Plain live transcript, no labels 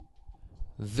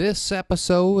This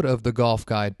episode of the Golf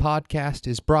Guide podcast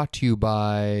is brought to you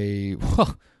by,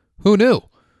 well, who knew?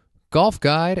 Golf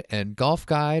Guide and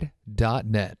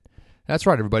golfguide.net. That's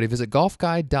right, everybody. Visit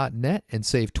golfguide.net and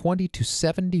save 20 to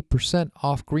 70%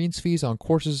 off greens fees on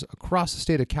courses across the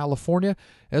state of California,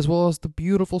 as well as the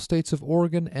beautiful states of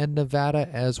Oregon and Nevada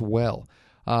as well.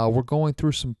 We're going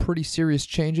through some pretty serious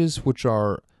changes, which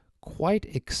are quite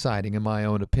exciting in my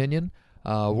own opinion.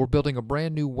 We're building a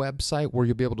brand new website where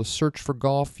you'll be able to search for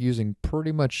golf using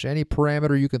pretty much any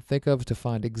parameter you can think of to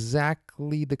find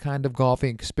exactly the kind of golfing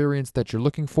experience that you're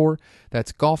looking for.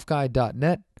 That's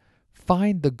golfguide.net.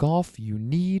 Find the golf you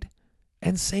need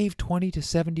and save 20 to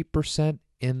 70%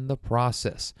 in the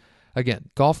process. Again,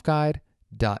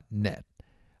 golfguide.net.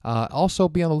 Also,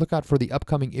 be on the lookout for the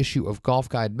upcoming issue of Golf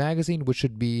Guide magazine, which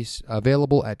should be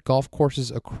available at golf courses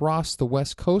across the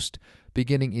West Coast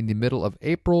beginning in the middle of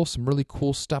April. Some really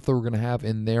cool stuff that we're going to have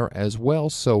in there as well.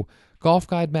 So, Golf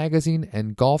Guide magazine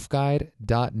and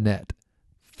golfguide.net.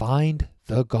 Find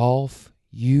the golf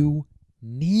you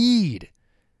need.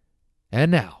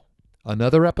 And now,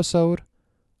 another episode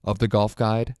of the Golf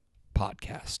Guide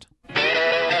podcast.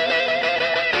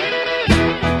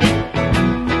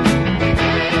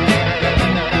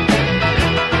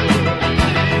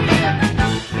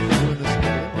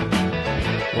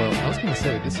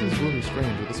 This is really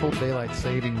strange with this whole daylight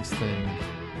savings thing,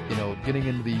 getting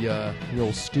into the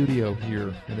old studio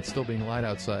here and it's still being light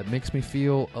outside makes me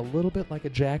feel a little bit like a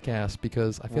jackass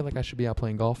because I feel like I should be out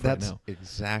playing golf right now. That's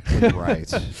exactly right.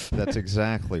 That's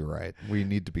exactly right. We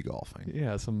need to be golfing.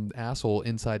 Yeah, some asshole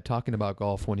inside talking about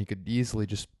golf when he could easily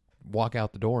just walk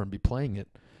out the door and be playing it.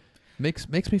 Makes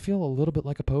me feel a little bit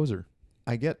like a poser.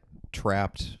 I get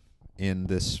trapped in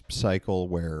this cycle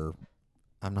where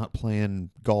I'm not playing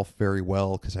golf very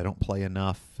well because I don't play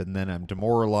enough, and then I'm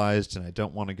demoralized and I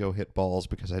don't want to go hit balls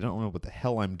because I don't know what the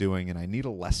hell I'm doing and I need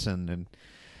a lesson,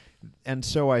 and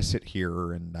so I sit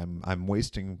here and I'm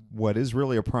wasting what is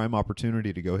really a prime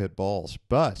opportunity to go hit balls,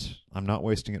 but I'm not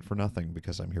wasting it for nothing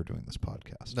because I'm here doing this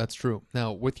podcast. That's true.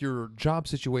 Now, with your job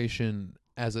situation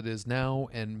as it is now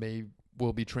and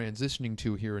will be transitioning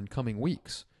to here in coming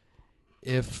weeks,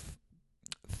 if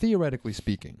theoretically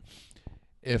speaking,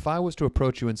 if I was to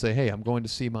approach you and say, hey, I'm going to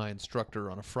see my instructor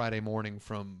on a Friday morning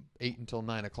from 8 until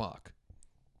 9 o'clock,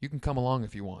 you can come along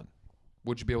if you want.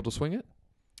 Would you be able to swing it?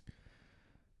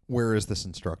 Where is this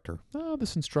instructor?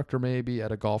 This instructor may be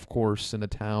at a golf course in a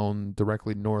town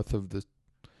directly north of the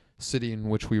city in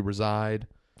which we reside.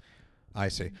 I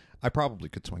see. I probably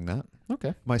could swing that.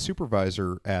 Okay. My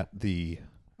supervisor at the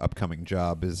upcoming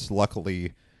job is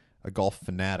luckily a golf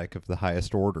fanatic of the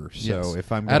highest order. So yes.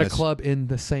 If I'm at a club in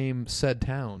the same said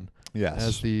town yes.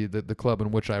 as the club in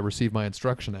which I received my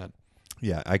instruction at.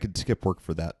 Yeah, I could skip work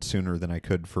for that sooner than I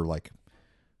could for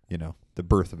the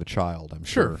birth of a child, I'm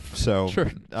sure. So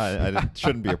sure. It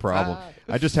shouldn't be a problem.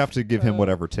 I just have to give him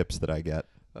whatever tips that I get.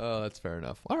 Oh, that's fair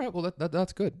enough. All right, well,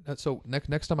 that's good. So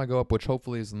next time I go up, which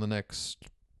hopefully is in the next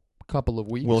couple of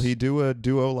weeks. Will he do a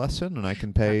duo lesson and I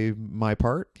can pay my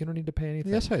part? You don't need to pay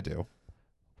anything. Yes, I do.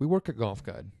 We work at Golf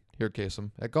Guide here at Kasem.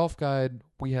 At Golf Guide,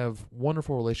 we have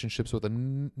wonderful relationships with a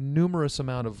numerous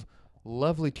amount of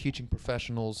lovely teaching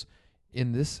professionals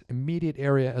in this immediate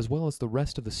area as well as the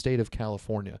rest of the state of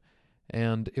California.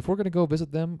 And if we're going to go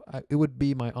visit them, it would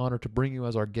be my honor to bring you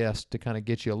as our guest to kind of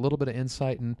get you a little bit of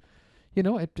insight. And,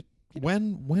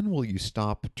 when will you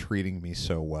stop treating me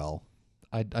so well?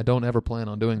 I don't ever plan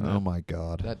on doing that. Oh my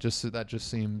God, that just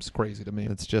seems crazy to me.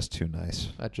 It's just too nice.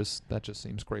 That just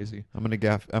seems crazy. I'm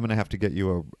gonna have to get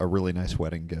you a really nice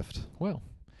wedding gift. Well,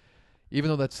 even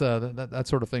though that's that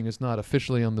sort of thing is not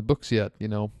officially on the books yet,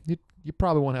 you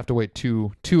probably won't have to wait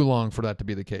too long for that to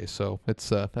be the case. So it's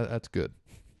that's good.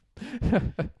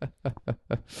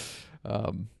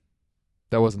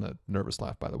 That wasn't a nervous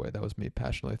laugh, by the way. That was me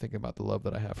passionately thinking about the love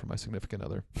that I have for my significant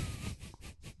other.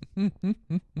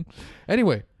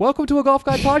 Anyway, welcome to a Golf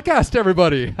Guide podcast,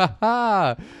 everybody.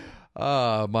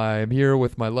 I'm here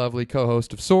with my lovely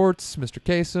co-host of sorts, Mr.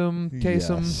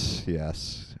 Kasem.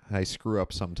 Yes. I screw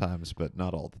up sometimes, but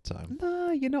not all the time.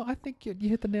 I think you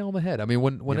hit the nail on the head. I mean,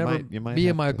 whenever you might me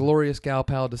and my glorious gal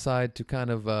pal decide to kind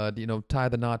of, tie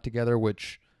the knot together,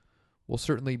 which will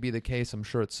certainly be the case, I'm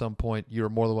sure at some point, you're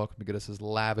more than welcome to get us as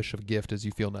lavish of a gift as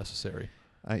you feel necessary.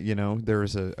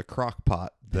 There's a crock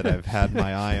pot that I've had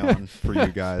my eye on for you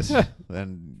guys.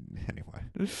 And anyway,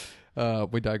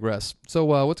 we digress. So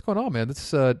what's going on, man?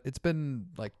 It's been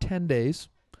like 10 days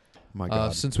my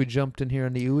God. Since we jumped in here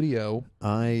in the Udio.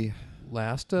 A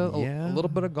little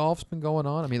bit of golf's been going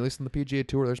on. I mean, at least on the PGA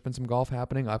Tour, there's been some golf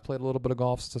happening. I played a little bit of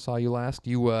golf since I saw you last.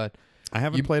 You I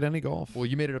haven't played any golf. Well,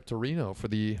 you made it up to Reno for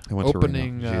the I went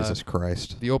opening. to Reno. Jesus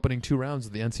Christ. The opening 2 rounds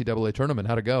of the NCAA tournament.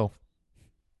 How'd it go?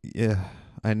 Yeah,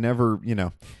 I've never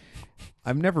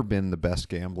been the best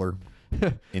gambler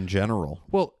in general.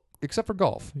 Well, except for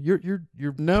golf, you're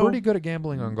No. pretty good at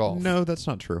gambling on golf. No, that's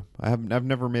not true. I've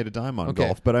never made a dime on Okay.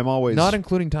 golf, but I'm always Not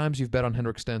including times you've bet on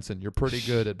Henrik Stenson. You're pretty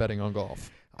good at betting on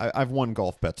golf. I've won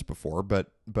golf bets before, but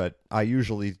I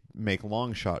usually make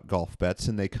long shot golf bets,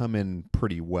 and they come in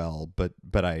pretty well,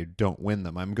 but I don't win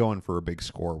them. I'm going for a big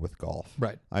score with golf.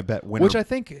 Right. I bet winner. Which I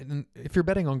think, if you're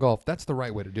betting on golf, that's the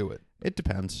right way to do it. It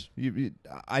depends.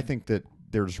 I think that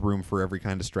there's room for every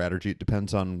kind of strategy. It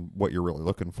depends on what you're really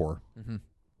looking for. Mm-hmm.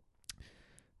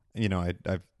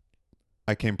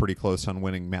 I came pretty close on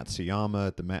winning Matsuyama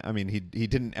at the. I mean, he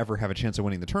didn't ever have a chance of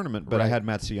winning the tournament, but I Right. had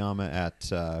Matsuyama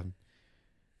at.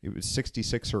 It was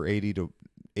 66 or 80 to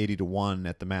 1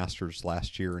 at the Masters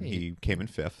last year, and he came in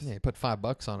 5th. Yeah, you put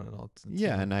 $5 on it.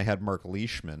 Yeah, and I had Mark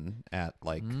Leishman at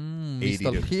like 80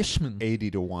 Mr. to Leishman.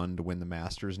 80 to 1 to win the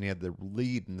Masters, and he had the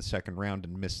lead in the second round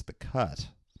and missed the cut.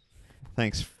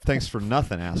 Thanks for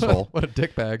nothing, asshole. What a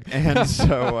dickbag. And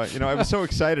so, I was so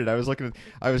excited. I was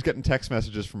getting text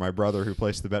messages from my brother who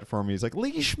placed the bet for me. He's like,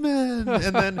 Leishman!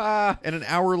 And then, and an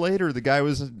hour later, the guy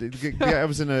was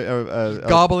in a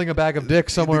Gobbling a bag of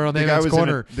dicks somewhere on the guy Amex was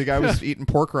corner. the guy was eating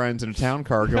pork rinds in a town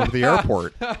car going to the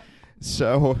airport.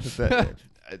 So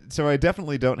I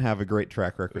definitely don't have a great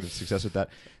track record of success with that.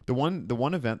 The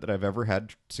one event that I've ever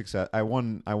had success, I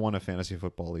won a fantasy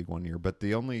football league one year, but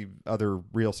the only other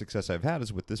real success I've had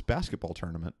is with this basketball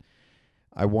tournament.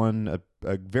 I won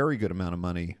a very good amount of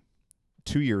money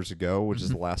 2 years ago, which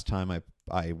is the last time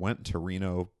I went to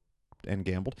Reno and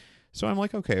gambled. So I'm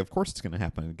like, okay, of course it's going to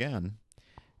happen again.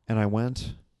 And I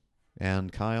went,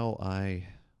 and Kyle, I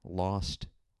lost.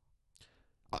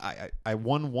 I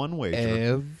won one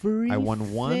wager. I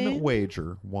won one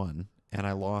wager, and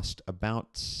I lost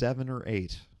about 7 or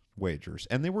 8 wagers,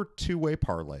 and they were 2-way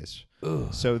parlays.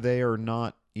 Ugh. So they are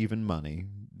not even money.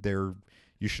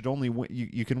 You should only win.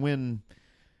 You can win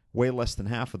way less than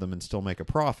half of them and still make a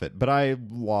profit. But I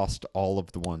lost all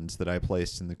of the ones that I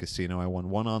placed in the casino. I won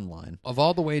one online. Of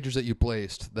all the wagers that you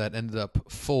placed that ended up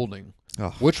folding,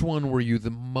 Ugh. which one were you the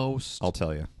most I'll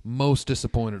tell you. most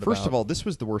disappointed about? First of all, this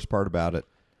was the worst part about it.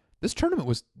 This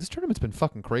tournament's been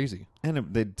fucking crazy. And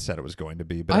they said it was going to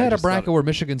be, but I had a just thought bracket where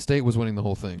Michigan State was winning the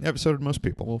whole thing. Yeah, so did most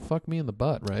people. Well, fuck me in the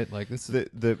butt, right? Like this is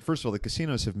The first of all, the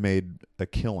casinos have made a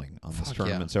killing on this Fuck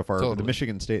tournament yeah, so far. totally. The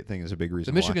Michigan State thing is a big the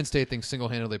reason. Michigan State thing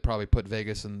single-handedly probably put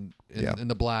Vegas in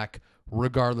the black,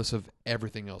 regardless of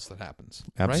everything else that happens.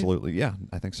 Why. Right? Absolutely, yeah,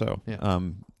 I think so.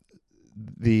 Yeah.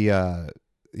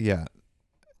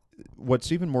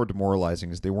 What's even more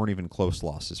demoralizing is they weren't even close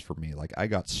losses for me. Like, I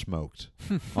got smoked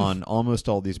on almost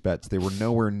all these bets. They were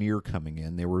nowhere near coming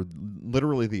in. They were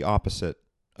literally the opposite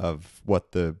of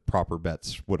what the proper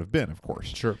bets would have been, of course.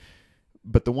 Sure.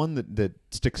 But the one that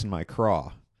sticks in my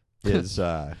craw is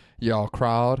Y'all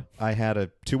crowd. I had a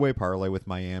 2-way parlay with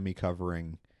Miami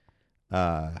covering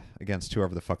against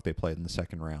whoever the fuck they played in the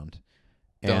second round.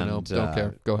 Don't know. Don't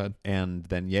care. Go ahead. And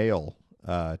then Yale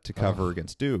to cover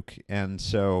against Duke. And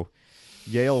so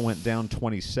Yale went down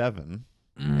 27,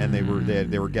 and they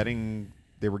were getting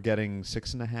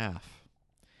 6.5.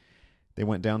 They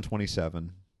went down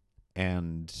 27,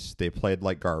 and they played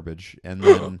like garbage. And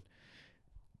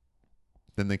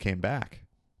then they came back,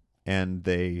 and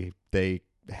they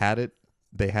had it.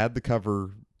 They had the cover.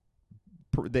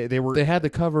 They had the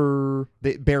cover.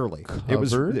 They barely.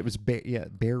 Covered? It was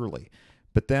barely.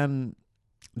 But then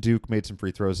Duke made some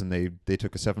free throws, and they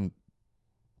took a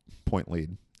 7-point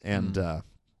lead. And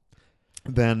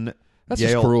then That's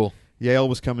Yale, just cruel. Yale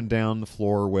was coming down the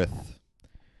floor with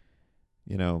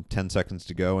 10 seconds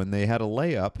to go, and they had a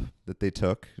layup that they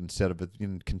took instead of a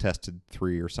contested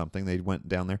 3 or something. They went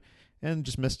down there and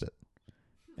just missed it.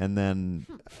 And then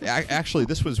actually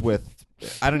this was with,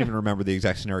 I don't even remember the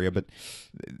exact scenario, but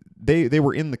they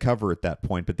were in the cover at that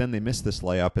point, but then they missed this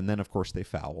layup, and then of course they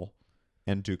foul,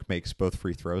 and Duke makes both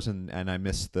free throws, and I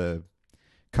missed the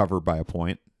cover by a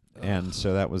point. And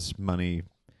so that was money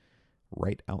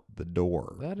right out the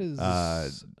door. That is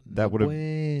that would have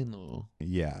bueno.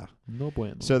 Yeah. No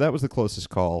bueno. So that was the closest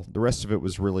call. The rest of it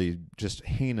was really just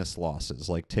heinous losses,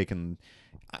 like taking.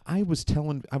 I was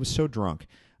so drunk.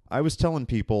 I was telling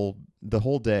people the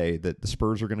whole day that the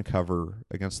Spurs are going to cover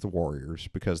against the Warriors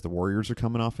because the Warriors are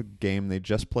coming off a game they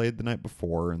just played the night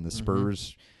before, and the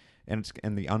Spurs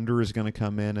and the under is going to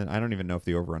come in, and I don't even know if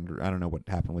the over under. I don't know what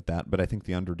happened with that, but I think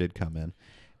the under did come in,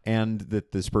 and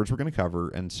that the Spurs were going to cover,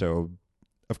 and so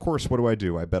of course, what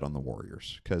do? I bet on the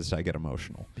Warriors because I get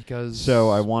emotional. Because So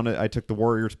I took the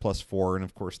Warriors +4, and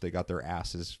of course they got their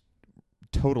asses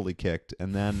totally kicked.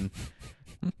 And then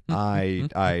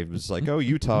I was like, oh,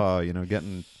 Utah,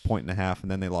 getting 1.5,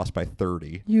 and then they lost by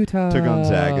 30 Utah to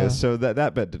Gonzaga. So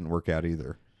that bet didn't work out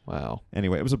either. Wow.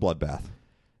 Anyway, it was a bloodbath.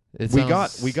 It We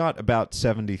sounds- got about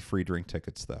 70 free drink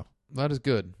tickets though. That is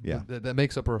good. Yeah. That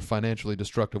makes up for a financially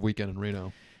destructive weekend in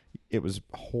Reno. It was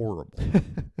horrible.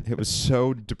 It was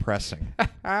so depressing.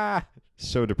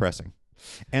 So depressing.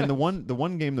 And the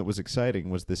one game that was exciting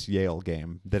was this Yale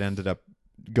game that ended up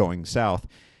going south.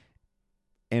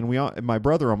 And my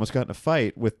brother almost got in a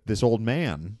fight with this old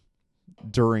man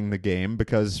during the game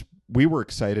because we were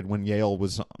excited when Yale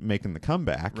was making the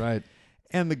comeback. Right.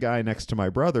 And the guy next to my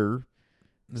brother,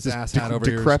 This this ass hat over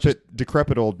here is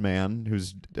decrepit old man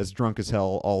who's as drunk as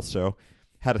hell also,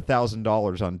 had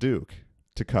 $1,000 on Duke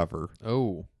to cover.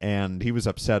 Oh. And he was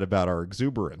upset about our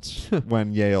exuberance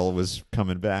when Yale was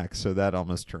coming back, so that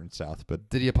almost turned south. But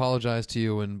Did he apologize to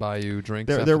you and buy you drinks?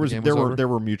 there after was the game there was were over? there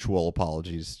were mutual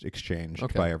apologies exchanged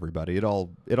Okay. by everybody. It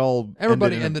all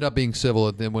Everybody ended ended up being civil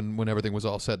at them when everything was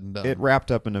all said and done. it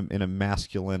wrapped up in a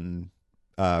masculine,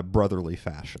 brotherly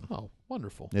fashion. Oh,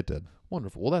 wonderful. It did.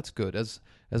 Wonderful. Well, that's good. As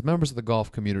members of the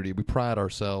golf community, we pride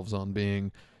ourselves on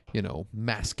being,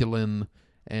 masculine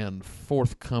and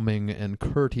forthcoming and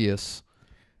courteous.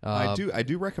 I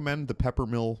do recommend the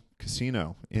Peppermill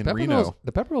Casino in Peppermill's- Reno.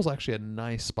 The Peppermill's actually a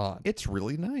nice spot. It's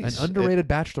really nice. An underrated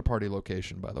bachelor party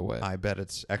location, by the way. I bet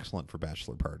it's excellent for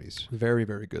bachelor parties. Very,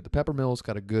 very good. The Peppermill's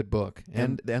got a good book.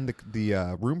 And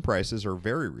the room prices are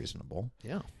very reasonable.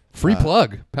 Yeah. Free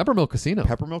plug. Peppermill Casino.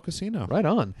 Peppermill Casino. Right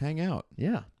on. Hang out.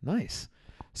 Yeah, nice.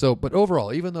 So, but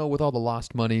overall, even though with all the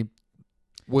lost money,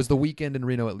 was the weekend in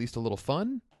Reno at least a little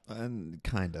fun? And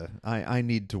kinda. I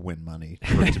need to win money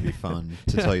for it to be fun,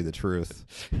 to tell you the truth.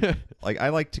 Like, I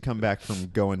like to come back from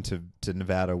going to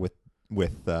Nevada with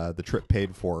the trip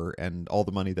paid for and all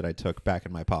the money that I took back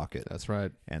in my pocket. That's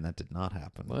right. And that did not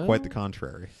happen. Well- Quite the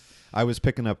contrary. I was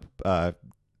picking up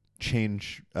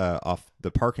change off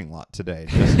the parking lot today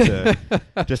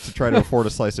just to try to afford a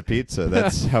slice of pizza.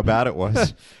 That's how bad it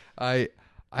was. I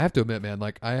have to admit, man,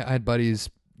 like I had buddies,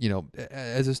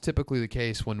 as is typically the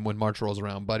case when March rolls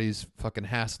around, buddies fucking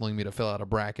hassling me to fill out a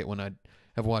bracket when I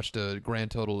have watched a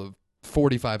grand total of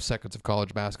 45 seconds of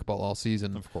college basketball all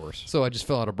season. Of course. So I just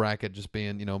fill out a bracket, just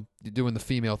being, doing the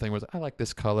female thing where I like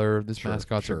this color, this Sure,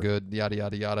 mascots sure. are good, yada,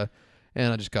 yada, yada.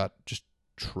 And I just got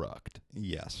trucked.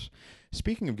 Yes.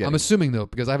 Speaking of getting... I'm assuming, though,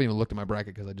 because I haven't even looked at my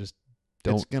bracket because I just it's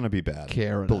don't going to be bad.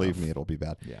 care Believe enough. me, it'll be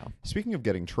bad. Yeah. Speaking of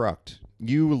getting trucked,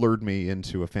 you lured me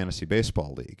into a fantasy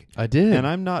baseball league. I did. And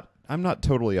I'm not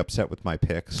totally upset with my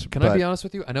picks. Can but I be honest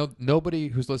with you? I know nobody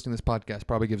who's listening to this podcast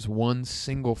probably gives one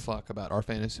single fuck about our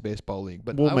fantasy baseball league,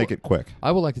 but we'll make it quick.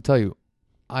 I would like to tell you,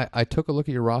 I took a look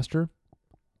at your roster.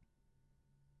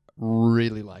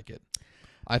 Really like it.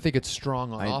 I think it's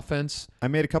strong on offense. I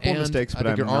made a couple of and mistakes, but I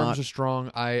think I'm your not... arms are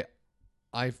strong. I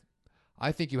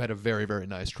think you had a very, very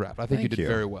nice draft. I think you Thank did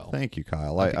very well. Thank you,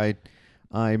 Kyle. I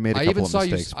I made a I couple even of saw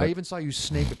mistakes. I even saw you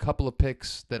snake a couple of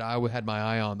picks that I had my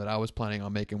eye on that I was planning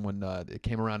on making when it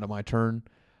came around to my turn.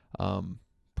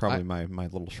 Probably my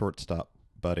little shortstop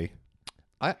buddy.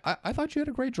 I thought you had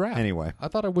a great draft. Anyway. I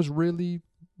thought it was really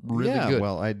good.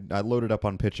 Well, I loaded up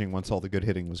on pitching once all the good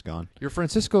hitting was gone. Your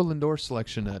Francisco Lindor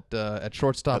selection at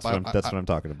shortstop. That's what I'm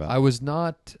talking about. I was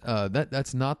not.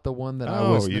 That's not the one that I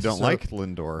was. Oh, you don't like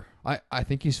Lindor? I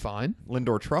think he's fine.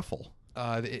 Lindor Truffle.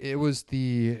 It was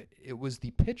the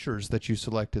pitchers that you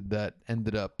selected that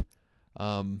ended up.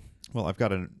 Well,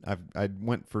 I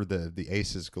went for the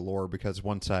aces galore because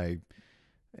once I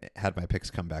had my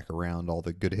picks come back around, all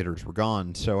the good hitters were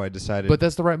gone. So I decided. But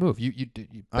that's the right move. You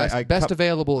best I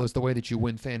available is the way that you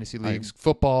win fantasy leagues: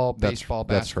 football, baseball,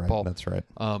 basketball. That's right.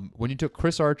 When you took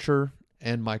Chris Archer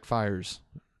and Mike Fiers,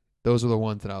 those were the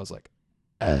ones that I was like,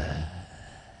 I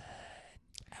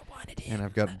wanted him. And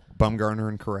I've got Bumgarner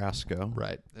and Carrasco.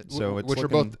 Right. So it's which are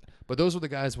looking- both. But those were the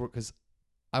guys because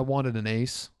I wanted an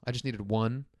ace. I just needed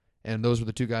one, and those were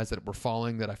the two guys that were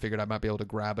falling that I figured I might be able to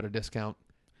grab at a discount.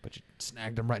 But you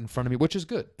snagged them right in front of me, which is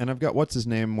good. And I've got what's his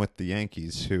name with the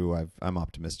Yankees, who I'm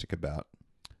optimistic about.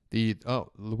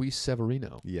 Luis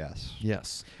Severino. Yes.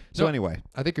 Yes. So No, anyway,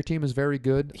 I think your team is very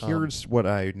good. here's what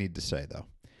I need to say though.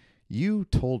 You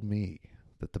told me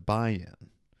that the buy-in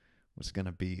was going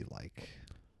to be like.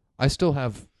 I still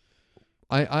have.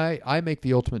 I make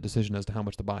the ultimate decision as to how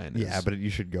much the buy-in is. Yeah, but you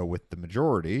should go with the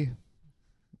majority.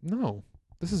 No,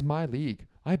 this is my league.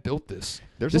 I built this.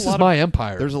 There's This a lot is my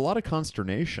empire. There's a lot of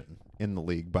consternation in the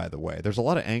league, by the way. There's a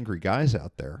lot of angry guys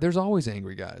out there. There's always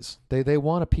angry guys. They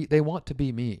want to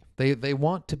be me. They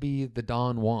want to be the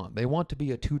Don Juan. They want to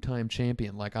be a 2-time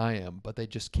champion like I am, but they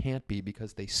just can't be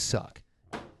because they suck.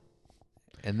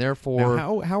 And therefore,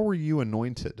 now, how were you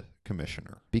anointed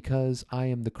commissioner? Because I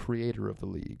am the creator of the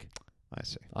league. I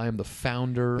see. I am the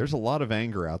founder. There's a lot of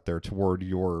anger out there toward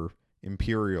your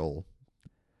imperial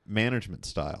management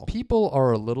style. People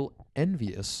are a little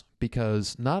envious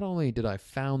because not only did I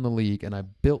found the league and I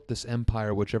built this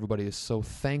empire, which everybody is so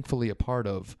thankfully a part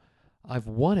of, I've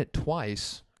won it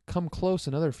twice, come close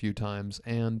another few times,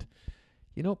 and,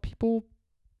 people,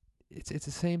 it's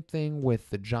the same thing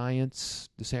with the Giants,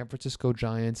 the San Francisco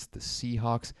Giants, the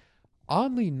Seahawks.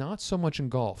 Oddly, not so much in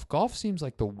golf. Golf seems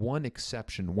like the one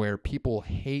exception where people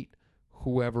hate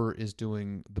whoever is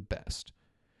doing the best.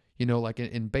 Like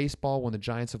in baseball, when the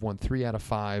Giants have won 3 out of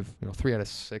 5, 3 out of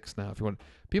 6 now, if you want,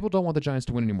 people don't want the Giants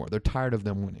to win anymore. They're tired of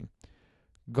them winning.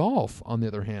 Golf, on the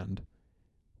other hand,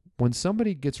 when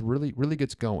somebody gets really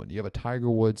gets going, you have a Tiger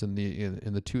Woods in the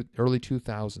early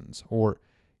 2000s, or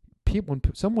when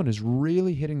someone is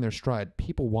really hitting their stride,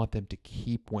 people want them to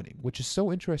keep winning, which is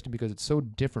so interesting because it's so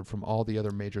different from all the other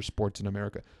major sports in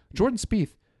America. Jordan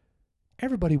Spieth,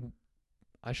 everybody,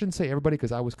 I shouldn't say everybody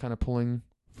because I was kind of pulling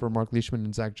for Mark Leishman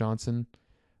and Zach Johnson,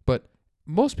 but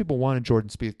most people wanted Jordan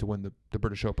Spieth to win the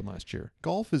British Open last year.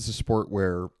 Golf is a sport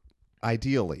where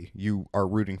ideally you are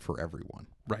rooting for everyone.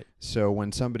 Right. So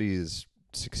when somebody is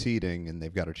succeeding and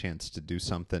they've got a chance to do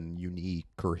something unique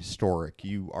or historic,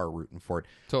 you are rooting for it.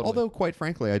 Totally. Although, quite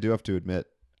frankly, I do have to admit,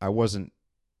 I wasn't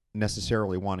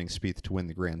necessarily wanting Spieth to win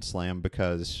the Grand Slam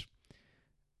because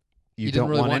you didn't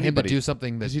really want him to do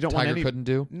something that Tiger couldn't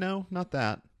do? No, not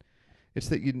that. It's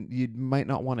that you might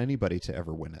not want anybody to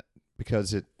ever win it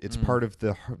because it's part of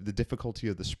the difficulty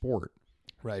of the sport.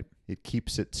 Right. It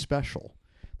keeps it special.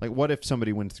 Like, what if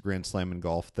somebody wins the Grand Slam in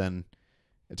golf? Then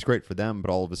it's great for them, but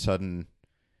all of a sudden,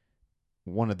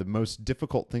 one of the most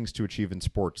difficult things to achieve in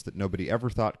sports that nobody ever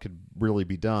thought could really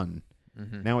be done,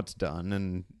 now it's done,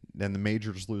 and then the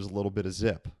majors lose a little bit of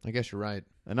zip. I guess you're right.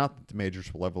 And not that the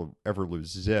majors will ever lose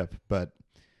zip, but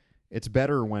it's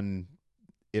better when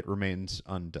it remains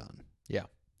undone. Yeah.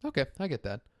 Okay, I get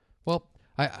that. Well,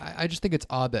 I just think it's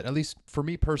odd that, at least for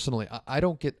me personally, I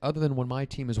don't get, other than when my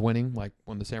team is winning, like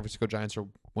when the San Francisco Giants are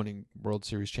winning World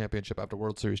Series championship after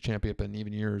World Series championship in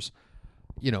even years,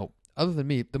 other than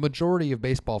me, the majority of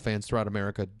baseball fans throughout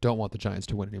America don't want the Giants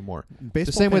to win anymore. Baseball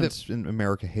the same fans way that in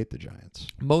America hate the Giants.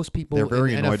 Most people They're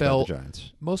very in annoyed NFL, by the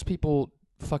Giants. most people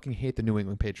fucking hate the New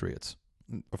England Patriots.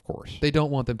 Of course. They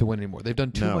don't want them to win anymore. They've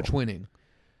done too much winning.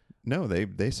 No,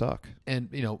 they suck. And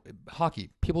hockey,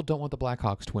 people don't want the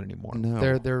Blackhawks to win anymore.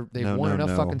 No, they've won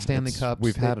enough fucking Stanley Cups.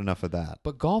 We've had enough of that.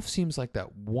 But golf seems like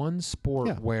that one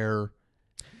sport where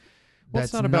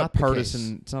it's not about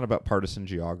partisan. It's not about partisan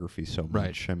geography so much.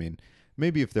 Right. I mean,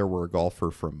 maybe if there were a golfer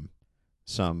from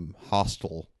some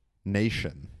hostile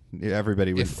nation,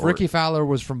 everybody would. If Ricky Fowler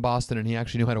was from Boston and he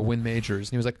actually knew how to win majors,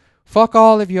 and he was like, "Fuck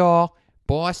all of y'all,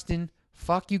 Boston.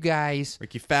 Fuck you guys.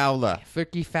 Ricky Fowler.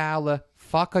 Ricky Fowler.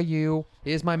 Fuck you.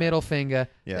 Here's my middle finger."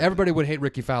 Yeah. Everybody would hate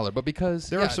Ricky Fowler, but because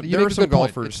there are some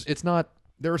golfers. It's not.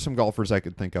 There are some golfers I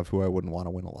could think of who I wouldn't want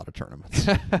to win a lot of tournaments.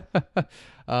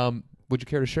 Would you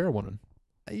care to share one?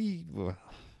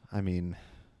 I mean,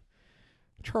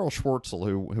 Charles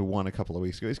Schwartzel, who won a couple of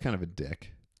weeks ago, he's kind of a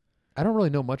dick. I don't really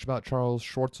know much about Charles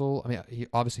Schwartzel. I mean,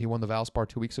 he won the Valspar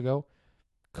 2 weeks ago.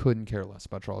 Couldn't care less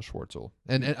about Charles Schwartzel,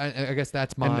 and I guess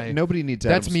that's my. And nobody needs.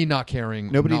 That's me not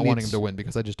caring, wanting him to win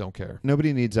because I just don't care.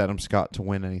 Nobody needs Adam Scott to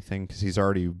win anything because he's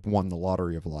already won the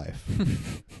lottery of life.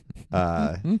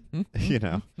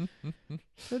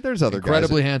 There's other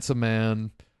incredibly handsome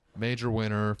man, major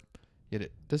winner.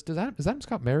 Is Adam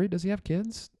Scott married? Does he have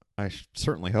kids? I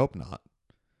certainly hope not.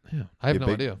 Yeah, I have no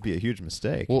idea. Be a huge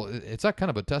mistake. Well, it's that kind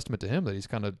of a testament to him that he's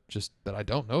kind of just that I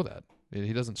don't know that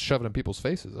he doesn't shove it in people's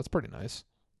faces. That's pretty nice.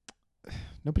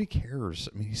 Nobody cares.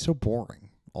 I mean, he's so boring.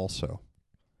 Also,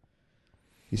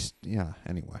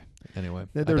 Anyway,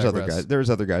 there's other guys. There's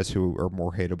other guys who are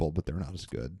more hateable, but they're not as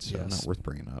good. So not worth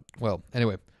bringing up. Well,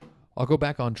 anyway, I'll go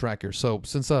back on track here. So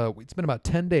since it's been about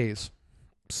 10 days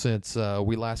since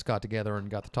we last got together and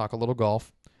got to talk a little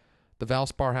golf, the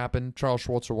Valspar happened. Charles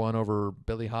Schwartzel won over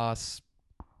Billy Haas.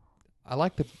 I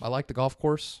like the golf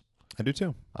course. I do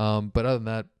too. But other than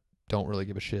that, don't really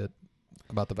give a shit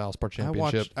about the Valspar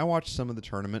Championship. I watched some of the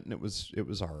tournament, and it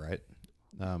was all right.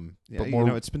 But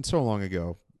it's been so long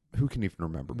ago. Who can even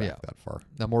remember back that far?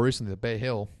 Now, more recently, the Bay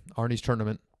Hill, Arnie's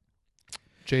tournament.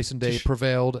 Jason Day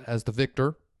prevailed as the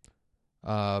victor.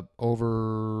 over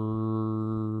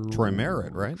Troy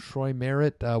Merritt, right? Troy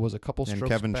Merritt was a couple And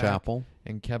strokes Kevin back. Chappell.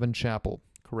 And Kevin Chappell,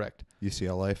 correct.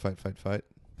 UCLA, fight.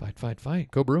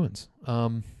 Fight. Go Bruins.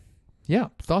 Yeah,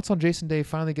 thoughts on Jason Day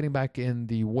finally getting back in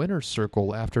the winner's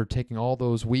circle after taking all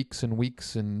those weeks and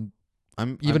weeks and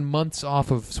even months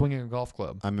off of swinging a golf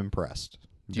club? I'm impressed.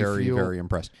 Do you Very, feel- very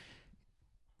impressed.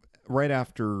 Right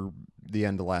after the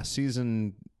end of last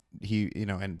season, he,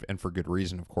 and for good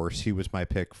reason, of course, he was my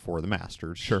pick for the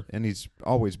Masters. Sure. And he's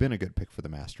always been a good pick for the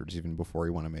Masters, even before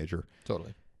he won a major.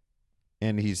 Totally.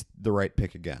 And he's the right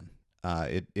pick again.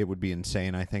 It would be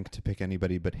insane, I think, to pick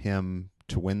anybody but him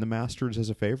to win the Masters as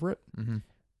a favorite. Mm-hmm.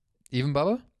 Even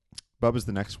Bubba? Bubba's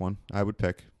the next one I would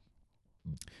pick.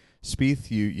 Spieth,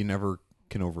 you never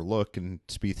can overlook, and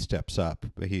Spieth steps up.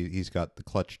 He's got the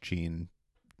clutch gene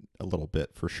a little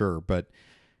bit for sure, but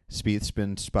Spieth's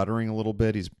been sputtering a little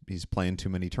bit. He's playing too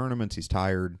many tournaments. He's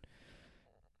tired.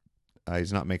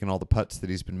 He's not making all the putts that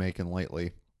he's been making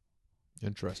lately.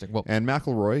 Interesting. Well, And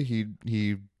McIlroy,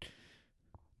 he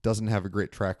doesn't have a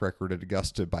great track record at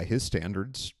Augusta by his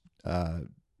standards.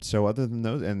 So other than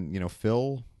those, and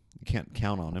Phil, you can't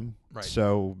count on him. Right.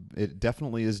 So it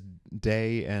definitely is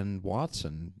Day and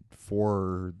Watson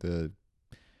for the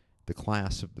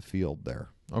class of the field there.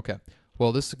 okay.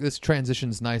 Well, this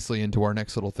transitions nicely into our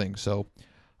next little thing. So,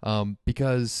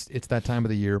 because it's that time of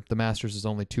the year, the Masters is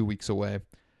only 2 weeks away.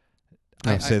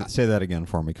 No, say that again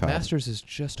for me, Kyle. Masters is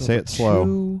just Say over it slow.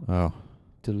 2 Oh,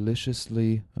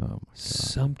 deliciously my God.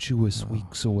 sumptuous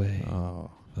weeks away. Oh,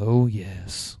 Oh,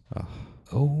 yes. oh,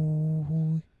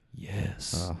 Oh,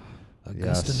 yes. oh.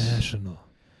 Augusta yes. National.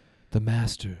 The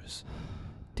Masters.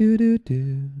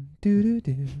 Do-do-do.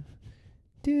 Do-do-do.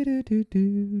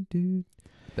 Do-do-do-do-do.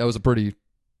 That was a pretty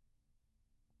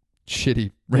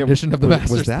shitty rendition of the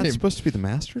Masters Was that theme. supposed to be the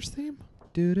Masters theme?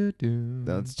 Do-do-do.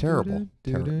 That's terrible.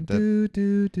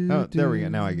 Do-do-do. Oh, there we go.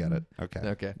 Now I get it. Okay.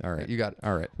 Okay. All right. You got it.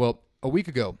 All right. Well, a week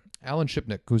ago, Alan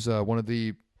Shipnick, who's one of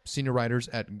the senior writers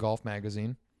at Golf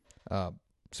Magazine,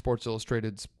 Sports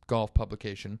Illustrated's golf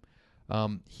publication,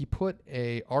 he put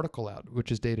a article out,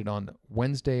 which is dated on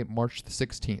Wednesday, March the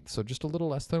 16th, so just a little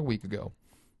less than a week ago,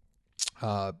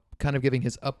 kind of giving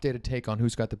his updated take on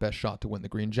who's got the best shot to win the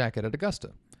green jacket at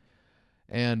Augusta.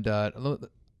 And I'd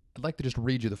like to just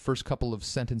read you the first couple of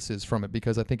sentences from it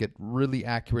because I think it really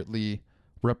accurately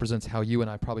represents how you and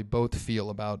I probably both feel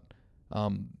about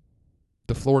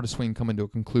the Florida swing coming to a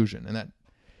conclusion. And that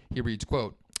he reads,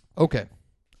 quote, "Okay,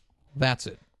 that's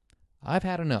it. I've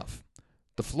had enough.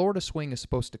 The Florida swing is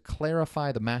supposed to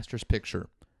clarify the Masters picture,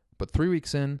 but 3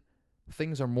 weeks in,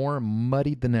 things are more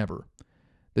muddied than ever.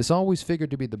 This always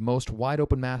figured to be the most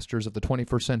wide-open Masters of the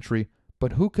 21st century,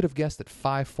 but who could have guessed that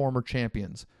 5 former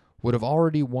champions would have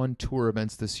already won tour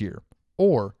events this year,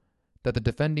 or that the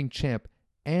defending champ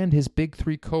and his big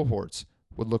 3 cohorts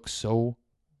would look so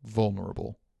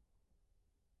vulnerable?"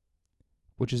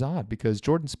 Which is odd, because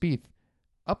Jordan Spieth,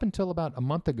 up until about a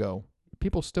month ago,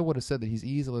 people still would have said that he's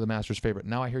easily the Masters favorite.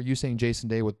 Now I hear you saying Jason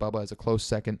Day with Bubba as a close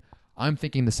second. I'm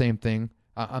thinking the same thing.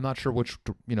 I'm not sure which,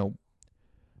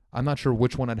 I'm not sure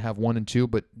which one I'd have 1 and 2,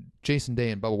 but Jason Day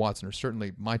and Bubba Watson are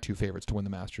certainly my 2 favorites to win the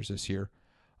Masters this year.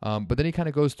 But then he kind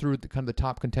of goes through the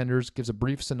top contenders, gives a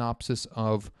brief synopsis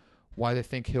of why they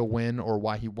think he'll win or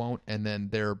why he won't, and then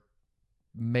their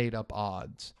made-up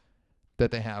odds that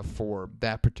they have for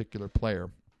that particular player.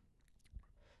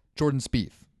 Jordan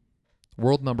Spieth,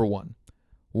 world number 1.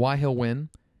 Why he'll win?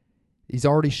 He's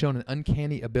already shown an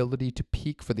uncanny ability to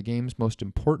peak for the game's most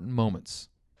important moments.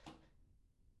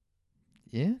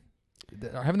 Yeah?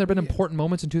 Haven't there been important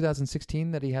moments in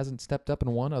 2016 that he hasn't stepped up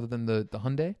and won other than the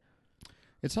Hyundai?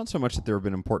 It's not so much that there have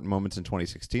been important moments in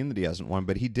 2016 that he hasn't won,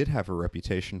 but he did have a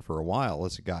reputation for a while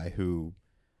as a guy who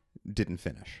didn't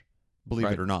finish, believe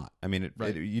Right. it or not. I mean,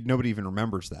 Right. nobody even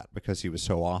remembers that because he was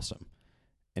so awesome,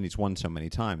 and he's won so many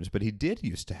times. But he did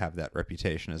used to have that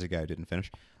reputation as a guy who didn't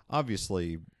finish.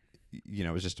 Obviously,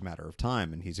 it was just a matter of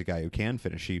time, and he's a guy who can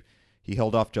finish. He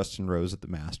held off Justin Rose at the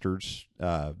Masters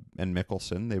and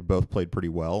Mickelson. They both played pretty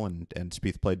well, and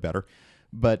Spieth played better.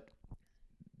 But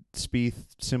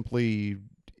Spieth simply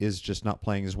is just not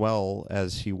playing as well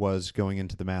as he was going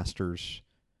into the Masters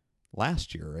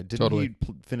last year. Didn't Totally.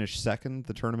 he finish second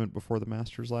the tournament before the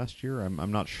Masters last year?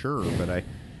 I'm not sure, but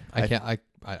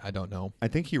I don't know. I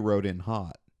think he rode in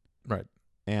hot. Right.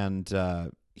 And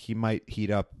he might heat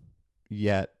up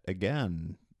yet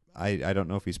again. I don't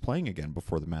know if he's playing again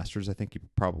before the Masters. I think he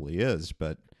probably is,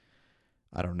 but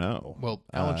I don't know. Well,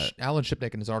 Alan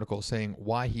Shipnick in his article is saying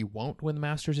why he won't win the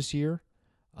Masters this year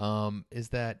is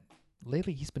that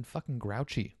lately he's been fucking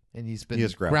grouchy. And he's been He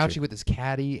is grouchy. with his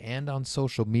caddy and on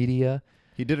social media.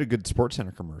 He did a good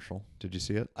SportsCenter commercial. Did you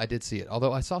see it? I did see it.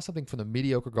 Although I saw something from the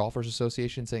Mediocre Golfers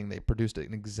Association saying they produced a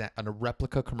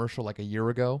replica commercial like a year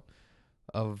ago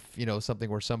of,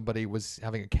 something where somebody was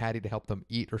having a caddy to help them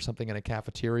eat or something in a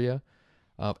cafeteria.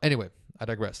 Anyway, I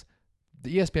digress.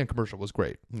 The ESPN commercial was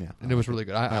great. Yeah. And it was really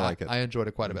good. I like it. I enjoyed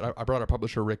it quite a bit. I brought our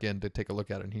publisher Rick in to take a look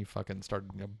at it, and he fucking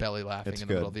started belly laughing It's in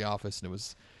the middle of good. the office, and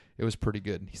it was pretty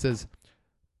good. He says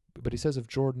of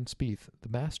Jordan Spieth, the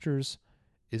Masters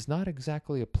is not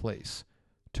exactly a place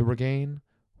to regain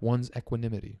one's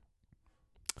equanimity.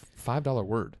 $5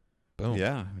 word. Boom.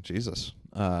 Yeah, Jesus.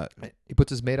 He puts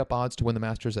his made-up odds to win the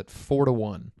Masters at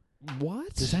 4-1.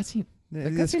 What? Does that seem?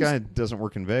 This guy doesn't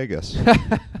work in Vegas.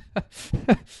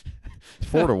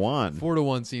 4-1.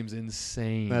 4-1 seems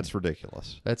insane. That's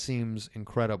ridiculous. That seems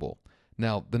incredible.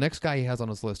 Now, the next guy he has on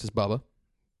his list is Bubba.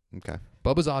 Okay.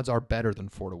 Bubba's odds are better than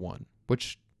 4-1,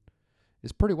 which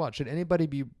is pretty wild. Should anybody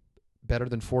be better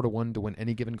than 4-1 to win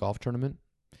any given golf tournament,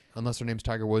 unless their name's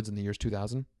Tiger Woods in the years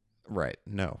 2000? Right.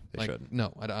 No, they shouldn't.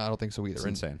 No, I don't think so either. It's And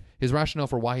insane. his rationale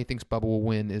for why he thinks Bubba will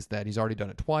win is that he's already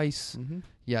done it twice,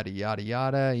 yada, yada,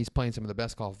 yada. He's playing some of the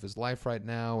best golf of his life right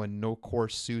now, and no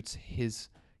course suits his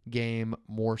game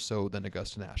more so than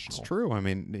Augusta National. It's true. I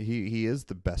mean, he is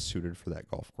the best suited for that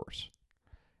golf course.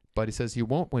 But he says he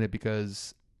won't win it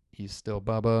because he's still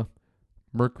Bubba,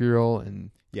 mercurial, and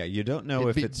Yeah, you don't know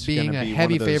if it's being going to a be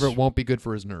heavy one of those, favorite won't be good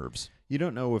for his nerves. You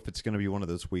don't know if it's going to be one of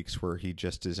those weeks where he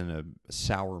just is in a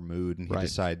sour mood and he Right.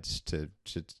 decides to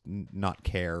not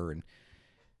care. And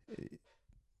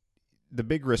the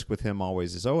big risk with him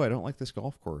always is, I don't like this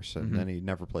golf course, and then he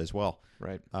never plays well.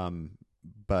 Right.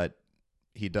 But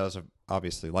he does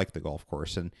obviously like the golf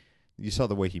course, and you saw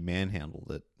the way he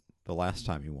manhandled it the last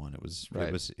time he won. It was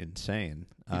insane.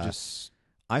 You just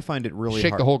I find it really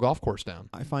shake hard. the whole golf course down.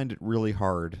 I find it really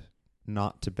hard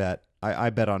not to bet. I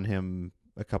bet on him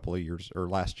a couple of years or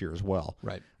last year as well.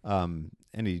 Right. And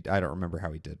I don't remember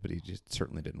how he did, but he just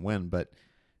certainly didn't win. But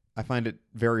I find it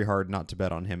very hard not to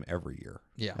bet on him every year.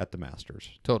 Yeah. At the Masters.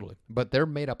 Totally. But their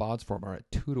made up odds for him are at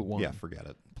 2-1. Yeah, forget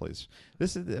it, please.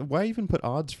 This is why even put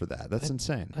odds for that? That's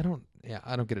insane. I don't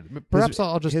get it. Perhaps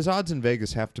I'll just his odds in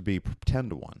Vegas have to be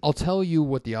 10-1. I'll tell you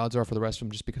what the odds are for the rest of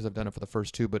them just because I've done it for the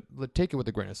first two, but take it with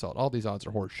a grain of salt. All these odds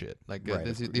are horse shit. Like Right.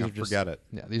 these Yeah, are just forget it.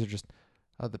 Yeah, these are just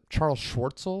the Charles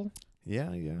Schwartzel. Yeah.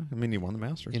 I mean, he won the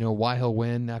Masters. Why he'll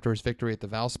win after his victory at the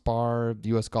Valspar. The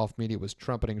U.S. golf media was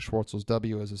trumpeting Schwartzel's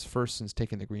W as his first since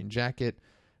taking the green jacket.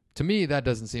 To me, that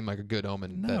doesn't seem like a good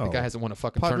omen. No. The guy hasn't won a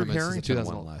fucking Padraig tournament since Harrington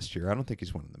 2000. won last year. I don't think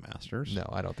he's winning the Masters. No,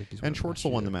 I don't think he's And winning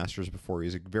Schwartzel won the Masters before.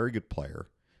 He's a very good player.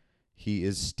 He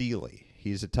is steely.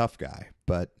 He's a tough guy.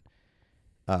 But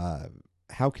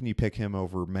how can you pick him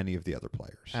over many of the other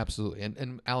players? Absolutely.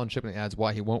 And Alan Shipman adds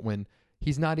why he won't win.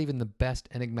 He's not even the best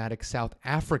enigmatic South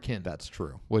African. That's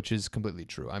true. Which is completely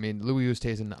true. I mean, Louis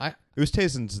Oosthuizen,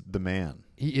 Oosthuizen's the man.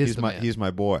 He's the man. He's my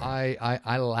boy.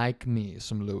 I like me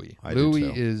some Louis. I do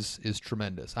Louis too. is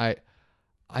tremendous. I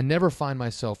never find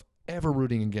myself ever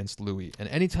rooting against Louis. And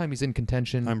anytime he's in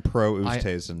contention, I'm pro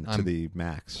Oosthuizen to I'm- the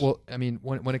max. well, I mean,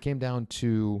 when it came down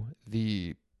to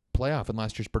the playoff in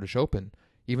last year's British Open,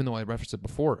 even though I referenced it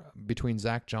before, between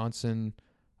Zach Johnson,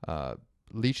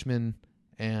 Leachman,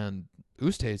 and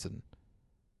Oosthuizen,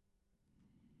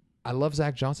 I love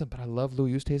Zach Johnson, but I love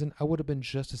Louis Oosthuizen. I would have been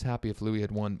just as happy if Louis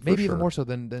had won, maybe even sure. more so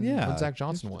than when Zach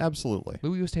Johnson won. Absolutely.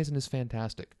 Louis Oosthuizen is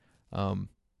fantastic.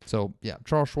 So yeah,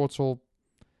 Charles Schwartzel,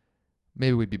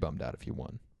 maybe we'd be bummed out if he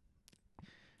won.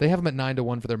 They have him at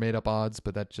 9-1 for their made up odds,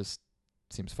 but that just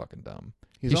seems fucking dumb.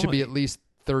 He should be at least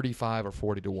 35 or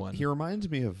 40-1. He reminds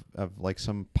me of like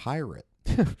some pirate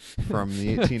from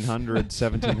the 1800s,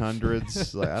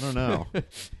 1700s. Like, I don't know.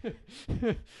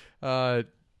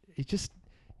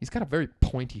 He's got a very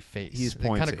pointy face. He's It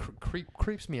kind pointy. of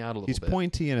creeps me out a little He's bit.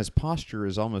 pointy and his posture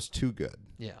is almost too good.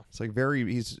 Yeah. It's like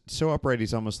he's so upright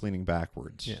he's almost leaning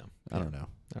backwards. Yeah. I don't know.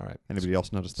 All right. Anybody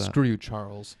else notice that? Screw you,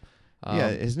 Charles. Yeah,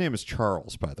 his name is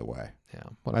Charles, by the way. Yeah.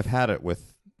 I've had it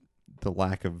with the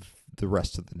lack of the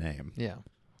rest of the name. Yeah.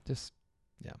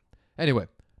 Anyway,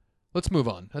 let's move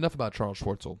on. Enough about Charles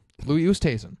Schwartzel. Louis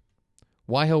Oosthuizen.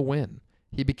 Why he'll win.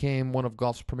 He became one of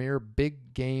golf's premier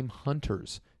big game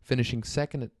hunters, finishing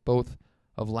second at both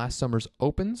of last summer's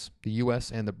Opens, the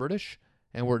U.S. and the British.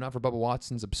 And were it not for Bubba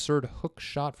Watson's absurd hook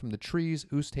shot from the trees,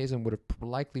 Oosthuizen would have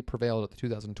likely prevailed at the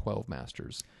 2012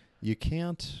 Masters. You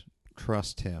can't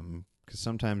trust him because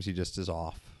sometimes he just is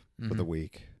off for the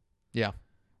week. Yeah. A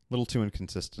little too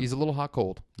inconsistent. He's a little hot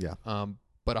cold. Yeah.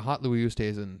 But a hot Louis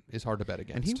Oosthuizen is hard to bet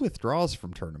against. And he withdraws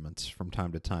from tournaments from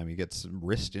time to time. He gets some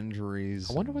wrist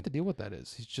injuries. I wonder what the deal with that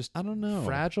is. He's just I don't know.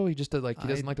 fragile. He just he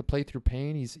doesn't like to play through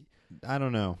pain. I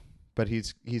don't know. but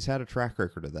he's had a track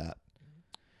record of that.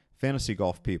 Fantasy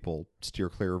golf people steer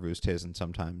clear of Oosthuizen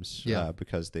sometimes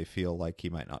because they feel like he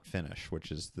might not finish,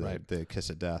 which is the kiss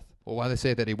of death. Well, why they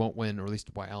say that he won't win, or at least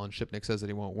why Alan Shipnick says that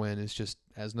he won't win, is just,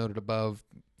 as noted above,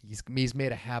 he's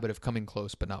made a habit of coming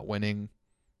close but not winning.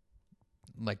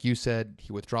 Like you said,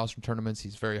 he withdraws from tournaments.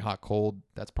 He's very hot cold.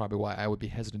 That's probably why I would be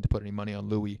hesitant to put any money on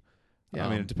Louis. Yeah, I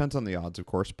mean, it depends on the odds, of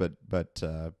course, but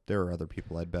there are other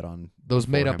people I'd bet on. Those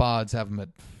made-up odds have him at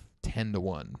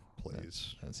 10-1.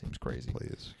 Please. That seems crazy.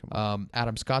 Please. Come on.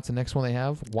 Adam Scott's the next one they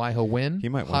have. Why he'll win. He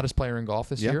might win. Hottest player in golf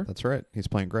this year. That's right. He's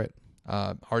playing great.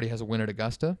 Already has a win at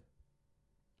Augusta.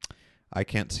 I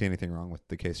can't see anything wrong with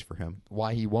the case for him.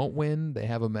 Why he won't win. They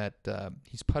have him at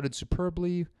he's putted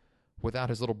superbly without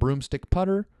his little broomstick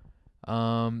putter.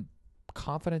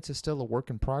 Confidence is still a work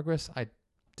in progress. I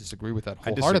disagree with that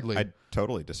wholeheartedly. I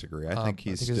totally disagree. I think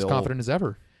he's as still confident as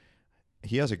ever.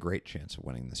 He has a great chance of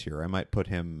winning this year. I might put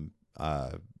him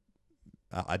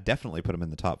I'd definitely put him in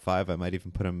the top 5. I might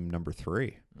even put him number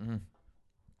 3. Mm-hmm.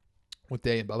 With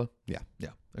Day and Bubba? Yeah. Yeah,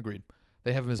 agreed.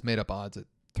 They have him as made-up odds at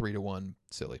 3-1.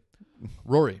 Silly.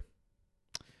 Rory.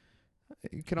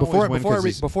 You can always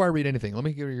win before I read anything, let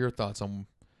me hear your thoughts on,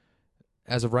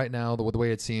 as of right now, the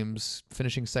way it seems,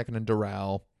 finishing second in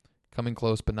Doral, coming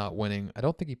close but not winning. I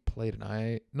don't think he played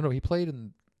he played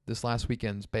in this last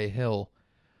weekend's Bay Hill,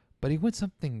 but he went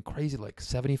something crazy like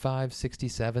 75,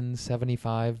 67,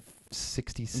 75,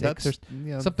 66, or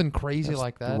something crazy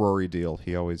like that. The Rory deal.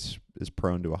 He always is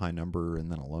prone to a high number and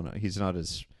then a low number. He's not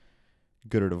as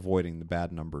good at avoiding the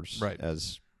bad numbers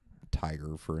as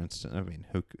Tiger, for instance. I mean,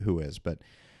 who is? But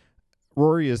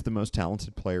Rory is the most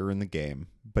talented player in the game,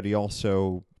 but he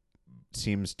also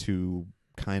seems to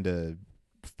kind of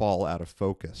fall out of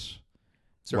focus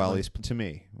while he's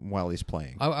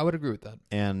playing. I would agree with that.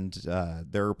 And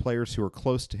there are players who are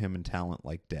close to him in talent,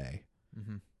 like Day.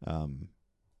 Mm-hmm.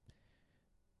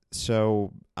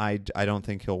 So I don't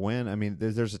think he'll win. I mean,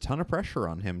 there's a ton of pressure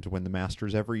on him to win the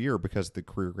Masters every year because of the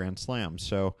career Grand Slam.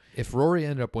 So if Rory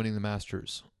ended up winning the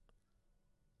Masters,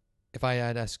 if I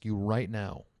had to ask you right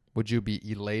now, would you be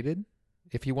elated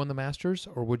if he won the Masters,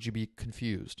 or would you be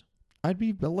confused? I'd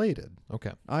be elated.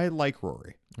 Okay. I like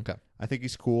Rory. Okay. I think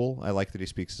he's cool. I like that he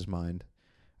speaks his mind.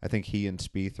 I think he and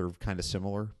Spieth are kind of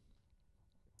similar.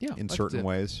 Yeah, in certain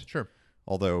ways. Sure.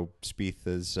 Although Spieth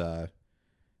is,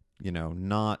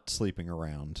 not sleeping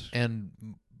around and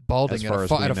balding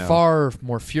at a know. far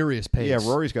more furious pace. Yeah,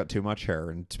 Rory's got too much hair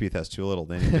and Spieth has too little.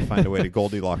 They need to find a way to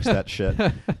Goldilocks that shit.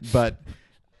 But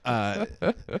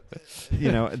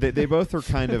they both are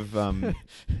kind of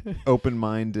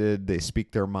open-minded. They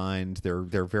speak their mind. They're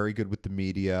very good with the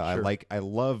media. Sure. I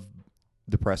love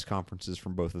the press conferences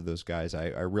from both of those guys. I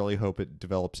really hope it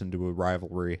develops into a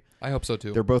rivalry. I hope so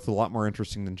too. They're both a lot more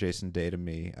interesting than Jason Day to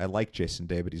me. I like Jason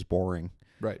Day, but he's boring.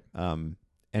 Right. And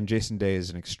Jason Day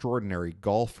is an extraordinary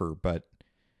golfer, but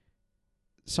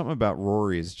something about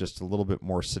Rory is just a little bit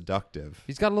more seductive.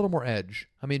 He's got a little more edge.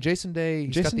 I mean, Jason Day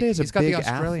is a big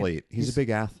athlete. He's a big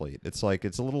athlete. It's like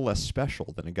it's a little less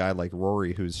special than a guy like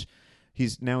Rory, who's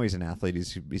he's an athlete.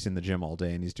 He's in the gym all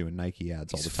day and he's doing Nike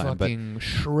ads all the time. Fucking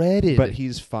shredded. But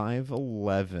he's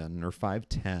 5'11" or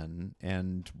 5'10"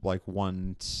 and like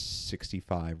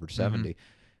 165 or 70.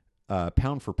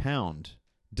 Pound for pound,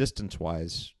 distance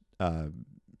wise,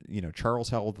 Charles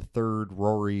Howell III,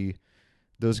 Rory.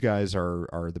 Those guys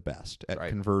are the best at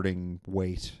converting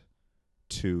weight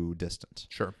to distance.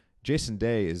 Sure. Jason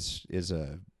Day is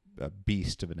a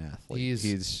beast of an athlete.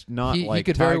 He's not he like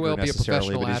could Tiger very well be a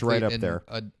necessarily, professional but he's right up in there.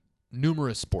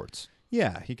 Numerous sports.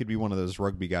 Yeah, he could be one of those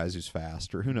rugby guys who's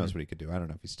fast, or who knows what he could do. I don't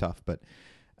know if he's tough, but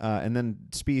and then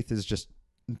Spieth is just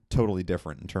totally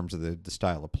different in terms of the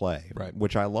style of play,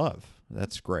 which I love.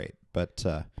 That's great, but.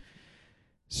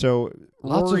 So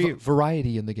lots Rory, of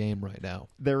variety in the game right now.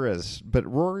 There is, but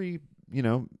Rory,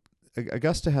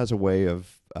 Augusta has a way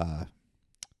of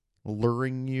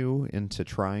luring you into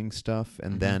trying stuff,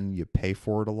 and then you pay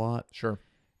for it a lot. Sure,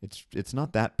 it's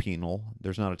not that penal.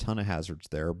 There's not a ton of hazards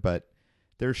there, but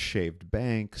there's shaved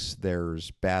banks,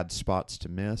 there's bad spots to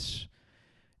miss,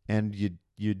 and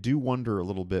you do wonder a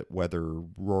little bit whether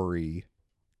Rory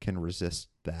can resist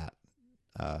that.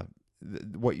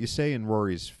 What you say in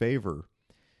Rory's favor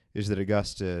is that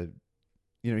Augusta,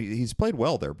 he's played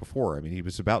well there before. I mean, he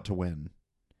was about to win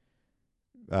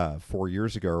 4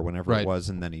 years ago or whenever it was,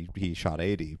 and then he shot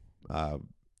 80.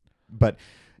 But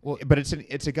it's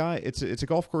a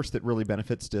golf course that really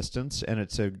benefits distance, and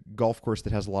it's a golf course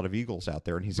that has a lot of eagles out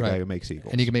there, and he's a guy who makes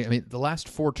eagles. And he can make. I mean, the last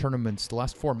 4 tournaments, the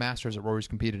last 4 Masters that Rory's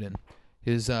competed in,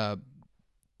 he's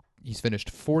finished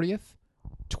 40th,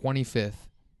 25th,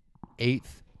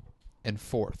 8th, and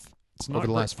 4th. over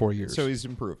the last 4 years. So he's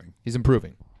improving. He's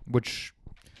improving, which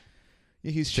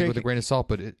He's take shaking with a grain of salt,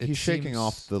 but he's shaking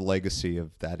off the legacy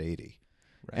of that 80.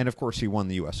 Right. And of course, he won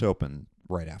the U.S. Open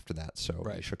right after that, so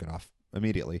he shook it off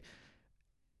immediately.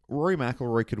 Rory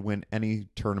McIlroy could win any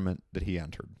tournament that he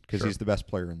entered because he's the best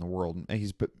player in the world.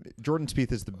 And Jordan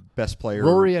Spieth is the best player.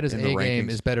 Rory at his in A the game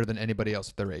rankings. is better than anybody else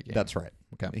at their A game. That's right.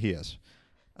 Okay. He is.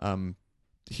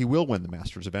 He will win the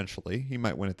Masters eventually. He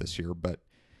might win it this year, but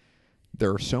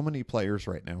there are so many players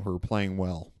right now who are playing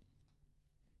well.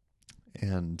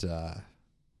 And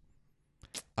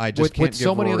I just can't with give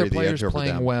so many Rory other the players edge over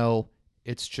playing them. well.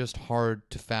 It's just hard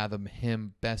to fathom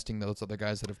him besting those other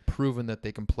guys that have proven that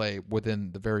they can play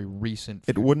within the very recent.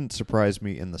 It wouldn't surprise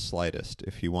me in the slightest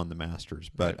if he won the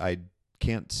Masters, but I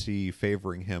can't see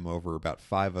favoring him over about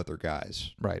 5 other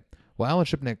guys. Right. Well, Alan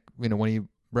Shipnick, when he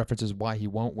references why he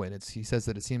won't win, he says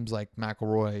that it seems like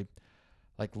McIlroy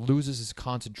loses his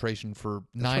concentration for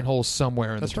 9 holes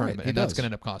somewhere in the tournament, and that's going to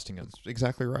end up costing him. That's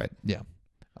exactly right. Yeah.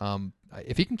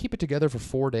 If he can keep it together for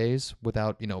 4 days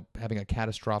without having a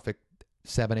catastrophic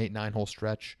 7, 8, 9 hole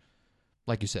stretch,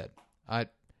 like you said, I'd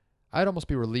almost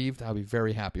be relieved. I'd be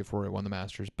very happy if Rory won the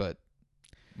Masters, but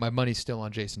my money's still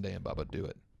on Jason Day and Bubba to do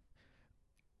it.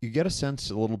 You get a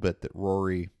sense a little bit that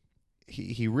Rory,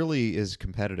 he really is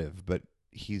competitive, but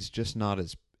he's just not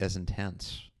as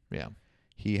intense. Yeah.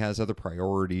 He has other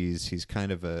priorities. He's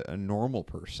kind of a normal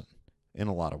person in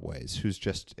a lot of ways who's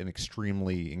just an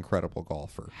extremely incredible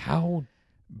golfer. How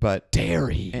but dare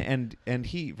he? And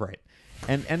he right.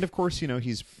 And of course,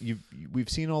 we've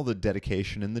seen all the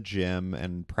dedication in the gym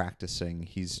and practicing.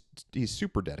 He's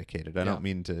super dedicated. I don't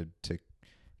mean to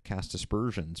cast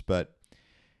aspersions, but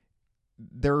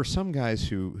there are some guys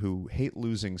who hate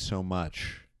losing so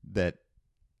much that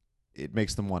it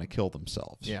makes them want to kill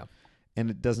themselves. Yeah. And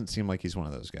it doesn't seem like he's one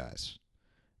of those guys.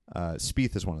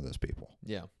 Spieth is one of those people.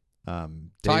 Yeah.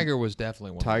 Tiger was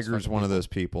definitely one. Tiger's one of those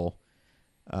people.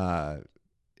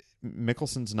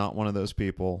 Mickelson's not one of those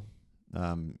people.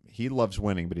 He loves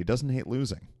winning, but he doesn't hate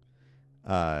losing.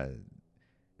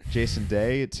 Jason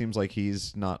Day, it seems like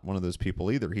he's not one of those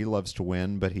people either. He loves to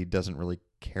win, but he doesn't really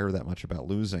care that much about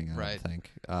losing, I don't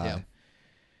think.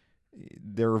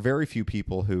 There are very few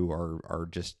people who are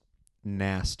just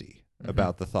nasty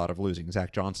about the thought of losing.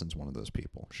 Zach Johnson's one of those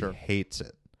people. Sure. He hates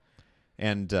it.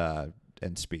 And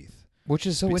Spieth. Which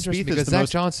is so Spieth interesting is because the Zach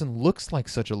most- Johnson looks like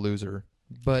such a loser.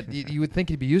 But you would think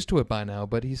he'd be used to it by now,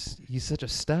 but he's such a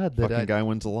stud that Fucking guy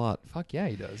wins a lot. Fuck yeah,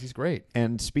 he does. He's great.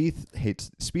 And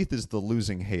Spieth is the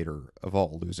losing hater of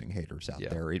all losing haters out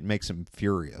there. It makes him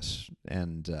furious,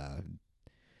 and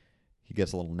he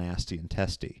gets a little nasty and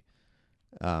testy.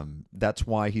 That's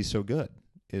why he's so good,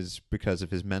 is because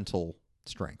of his mental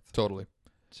strength. Totally.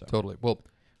 So. Totally. Well,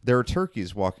 there are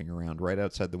turkeys walking around right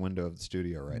outside the window of the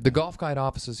studio right now. The Golf Guide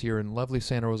offices here in lovely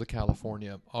Santa Rosa,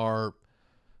 California are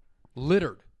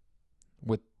littered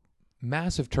with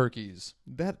massive turkeys.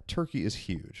 That turkey is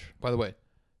huge. By the way,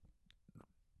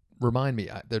 remind me,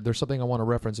 there's something I want to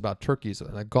reference about turkeys. A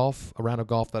round of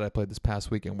golf that I played this past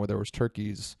weekend where there was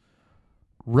turkeys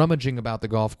rummaging about the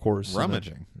golf course.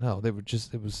 Rummaging? No, they were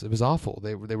just, it was awful.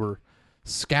 They were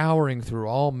scouring through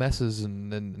all messes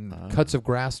and cuts of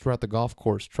grass throughout the golf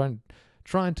course, trying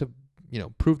to,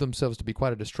 prove themselves to be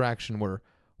quite a distraction, where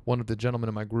one of the gentlemen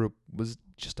in my group was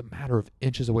just a matter of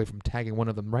inches away from tagging one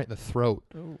of them right in the throat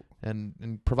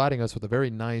and providing us with a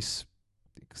very nice,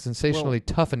 sensationally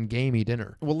tough and gamey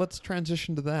dinner. Well, let's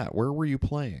transition to that. Where were you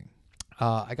playing?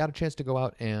 I got a chance to go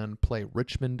out and play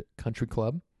Richmond Country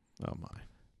Club. Oh, my.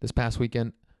 This past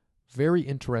weekend. Very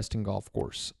interesting golf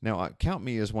course. Now, count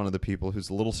me as one of the people who's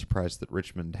a little surprised that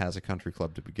Richmond has a country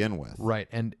club to begin with. Right.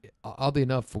 And oddly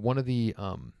enough, one of the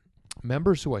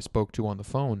members who I spoke to on the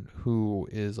phone, who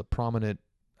is a prominent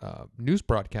news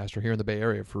broadcaster here in the Bay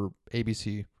Area for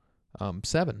ABC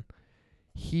 7,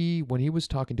 when he was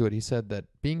talking to it, he said that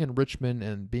being in Richmond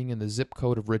and being in the zip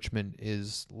code of Richmond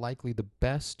is likely the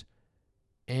best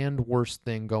and worst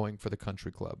thing going for the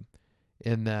country club,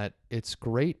 in that it's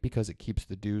great because it keeps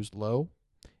the dues low.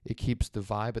 It keeps the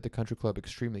vibe at the country club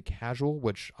extremely casual,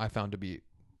 which I found to be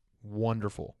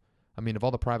wonderful. I mean, of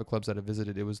all the private clubs that I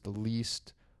visited, it was the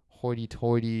least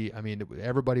hoity-toity. I mean,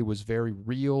 everybody was very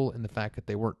real in the fact that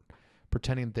they weren't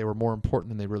pretending that they were more important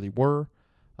than they really were.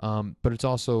 But it's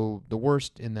also the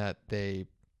worst in that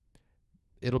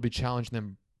it'll be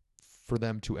challenging for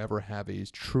them to ever have a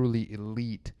truly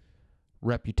elite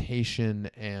reputation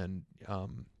and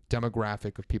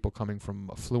demographic of people coming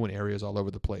from affluent areas all over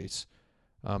the place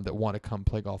that want to come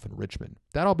play golf in Richmond.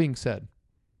 That all being said,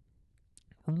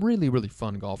 really, really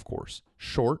fun golf course.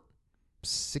 Short,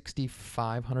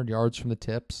 6,500 yards from the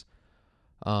tips.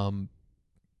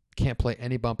 can't play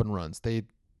any bump and runs.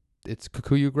 It's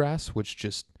Kikuyu grass, which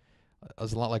just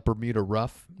is a lot like Bermuda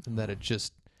rough, in that it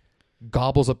just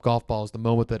gobbles up golf balls the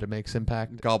moment that it makes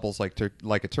impact. Gobbles like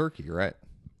a turkey, right?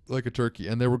 Like a turkey.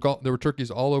 And there were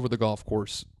turkeys all over the golf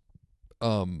course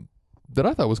that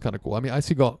I thought was kind of cool. I mean, I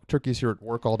see turkeys here at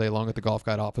work all day long at the Golf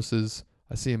Guide offices.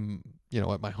 I see them,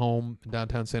 at my home in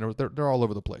downtown Santa Rosa. They're all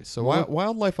over the place. So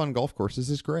wildlife on golf courses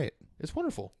is great. It's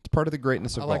wonderful. It's part of the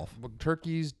greatness of I golf. like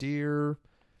turkeys, deer,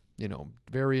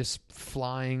 various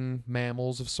flying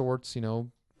mammals of sorts,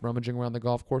 rummaging around the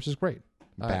golf course is great.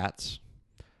 Bats.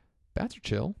 Bats are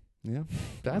chill. Yeah.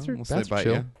 Bats are bite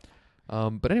chill. you.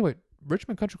 But anyway,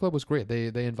 Richmond Country Club was great.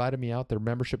 They invited me out. Their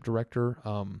membership director,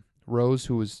 Rose,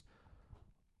 who was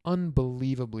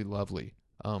unbelievably lovely.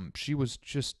 She was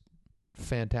just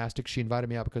fantastic. She invited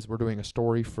me out because we're doing a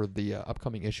story for the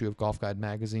upcoming issue of Golf Guide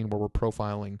magazine where we're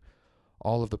profiling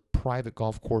all of the private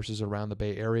golf courses around the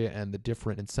Bay Area and the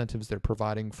different incentives they're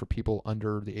providing for people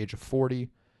under the age of 40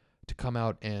 to come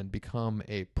out and become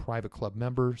a private club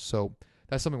member. So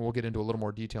that's something we'll get into a little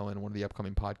more detail in one of the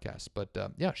upcoming podcasts. But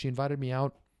she invited me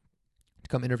out to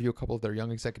come interview a couple of their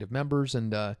young executive members,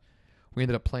 and we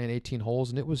ended up playing 18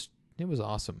 holes, and it was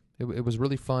awesome. It was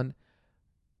really fun.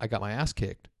 I got my ass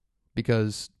kicked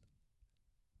because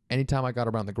anytime I got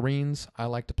around the greens, I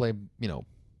like to play,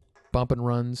 bump and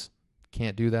runs.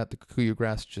 Can't do that. The Kikuyu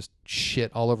grass just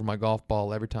shit all over my golf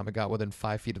ball every time I got within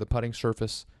 5 feet of the putting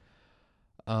surface.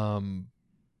 There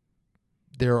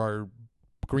are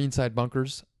greenside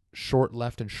bunkers, short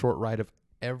left and short right of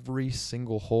every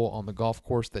single hole on the golf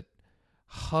course that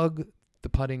hug the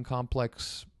putting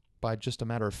complex by just a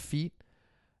matter of feet.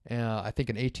 I think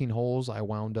in 18 holes, I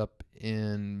wound up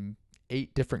in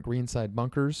 8 different greenside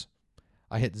bunkers.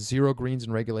 I hit 0 greens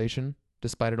in regulation,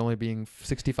 despite it only being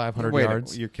 6,500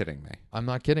 yards. You're kidding me. I'm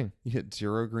not kidding. You hit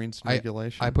 0 greens in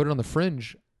regulation? I put it on the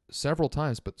fringe several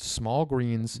times, but small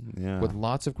greens with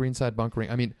lots of greenside bunkering.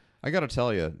 I mean, I got to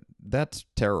tell you, that's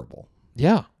terrible.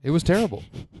 Yeah, it was terrible.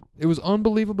 It was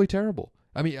unbelievably terrible.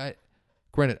 I mean,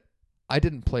 granted, I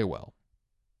didn't play well.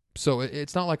 So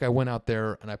it's not like I went out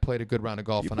there and I played a good round of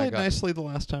golf. You and played I got nicely the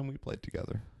last time we played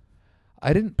together.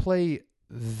 I didn't play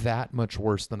that much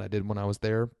worse than I did when I was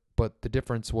there, but the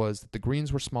difference was that the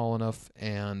greens were small enough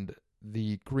and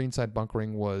the greenside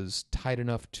bunkering was tight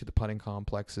enough to the putting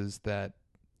complexes that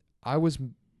I was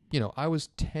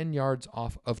 10 yards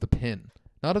off of the pin,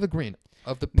 not of the green,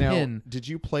 of the pin. Now, did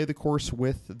you play the course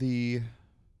with the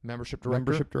membership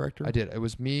director? I did. It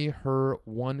was me, her,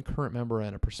 one current member,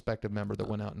 and a prospective member that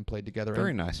went out and played together.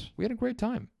 Very nice. We had a great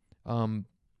time. I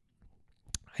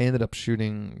ended up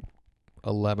shooting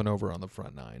 11 over on the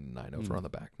front 9, 9 over on the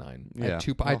back 9. Yeah.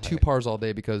 I had two pars all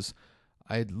day because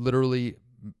I literally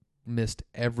missed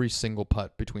every single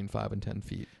putt between 5 and 10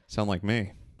 feet. Sound like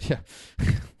me. Yeah.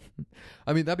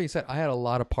 I mean, that being said, I had a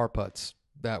lot of par putts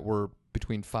that were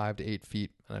between 5 to 8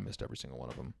 feet, and I missed every single one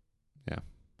of them. Yeah.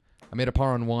 I made a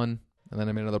par on 1, and then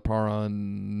I made another par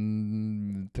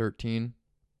on 13,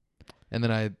 and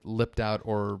then I lipped out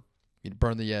or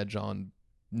burned the edge on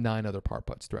 9 other par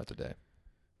putts throughout the day.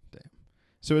 Damn.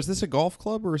 So is this a golf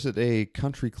club or is it a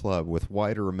country club with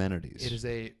wider amenities?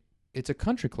 It's a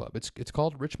country club. It's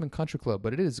called Richmond Country Club,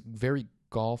 but it is very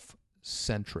golf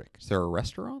centric. Is there a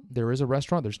restaurant? There is a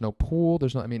restaurant. There's no pool.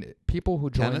 There's no. I mean, people who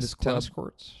join this club. Tennis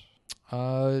courts?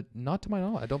 Not to my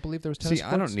knowledge. I don't believe there was tennis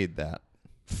courts. See, I don't need that.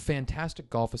 Fantastic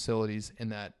golf facilities in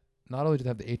that not only do they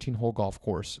have the 18-hole golf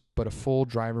course, but a full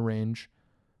driving range.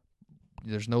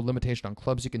 There's no limitation on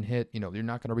clubs you can hit. You're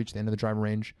not going to reach the end of the driving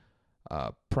range.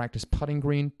 Practice putting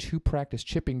green, 2 practice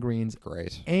chipping greens.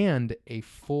 Great. And a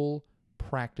full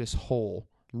practice hole.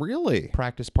 Really?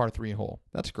 Practice par 3 hole.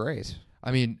 That's great.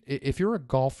 I mean, if you're a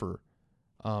golfer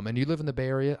and you live in the Bay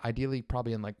Area, ideally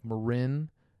probably in like Marin,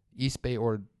 East Bay,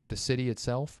 or the city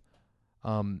itself,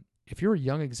 if you're a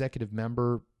young executive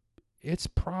member, it's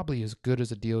probably as good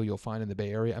as a deal you'll find in the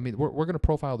Bay Area. I mean, we're going to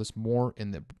profile this more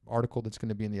in the article that's going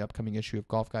to be in the upcoming issue of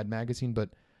Golf Guide magazine, but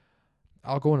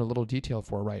I'll go into a little detail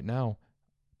for right now.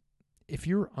 If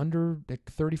you're under like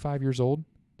 35 years old,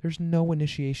 there's no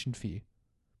initiation fee.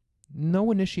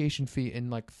 No initiation fee, and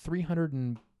like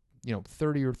 $330 or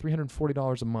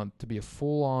 $340 a month to be a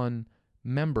full-on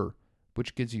member,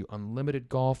 which gives you unlimited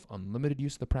golf, unlimited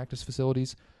use of the practice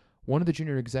facilities. One of the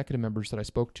junior executive members that I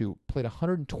spoke to played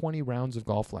 120 rounds of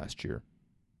golf last year.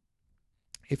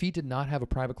 If he did not have a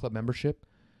private club membership,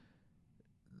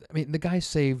 I mean, the guy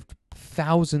saved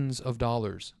thousands of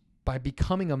dollars by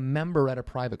becoming a member at a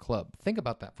private club. Think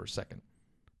about that for a second.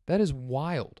 That is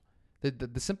wild.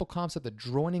 The simple concept that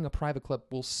joining a private club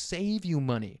will save you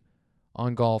money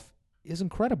on golf is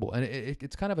incredible. And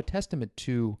it's kind of a testament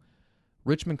to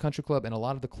Richmond Country Club and a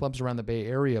lot of the clubs around the Bay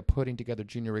Area putting together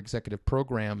junior executive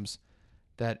programs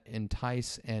that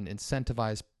entice and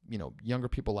incentivize, younger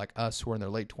people like us who are in their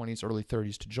late 20s, early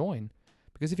 30s to join.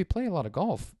 Because if you play a lot of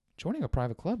golf, joining a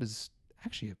private club is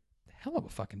actually a hell of a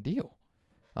fucking deal.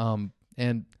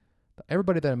 And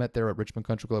everybody that I met there at Richmond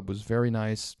Country Club was very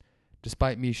nice,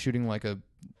 despite me shooting like a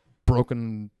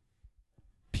broken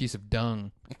piece of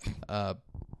dung.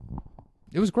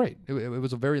 It was great. It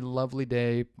was a very lovely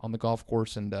day on the golf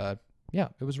course, and yeah,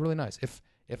 it was really nice.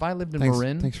 If I lived in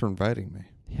Marin, Thanks for inviting me.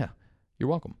 yeah, you're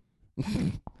welcome.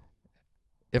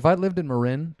 If I lived in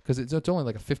Marin, because it's only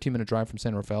like a 15-minute drive from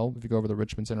San Rafael, if you go over the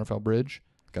Richmond-San Rafael Bridge.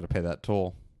 Got to pay that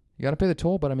toll. You got to pay the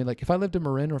toll, but I mean, like, if I lived in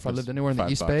Marin or if I lived anywhere in the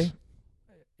East Bay,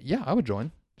 yeah, I would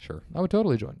join. Sure. I would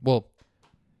totally join. Well,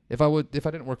 if I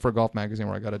didn't work for a golf magazine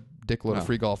where I got a dickload of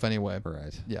free golf anyway,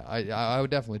 right? Yeah, I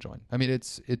would definitely join. I mean,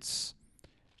 it's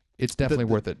definitely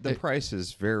worth it. The price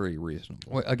is very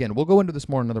reasonable. Again, we'll go into this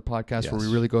more in another podcast where we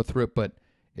Yes. really go through it. But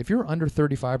if you're under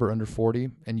 35 or under 40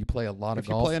 and you play a lot of If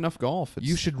you golf, play enough golf,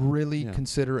 you should really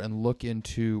consider and look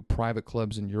into private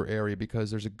clubs in your area,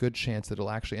 because there's a good chance that it'll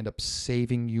actually end up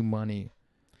saving you money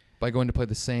by going to play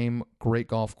the same great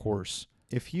golf course.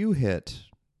 If you hit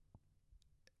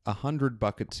 100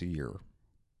 buckets a year,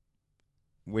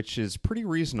 which is pretty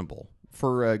reasonable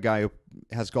for a guy who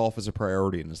has golf as a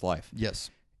priority in his life. Yes.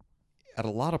 At a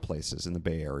lot of places in the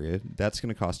Bay Area, that's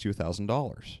going to cost you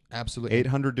 $1,000. Absolutely.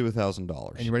 $800 to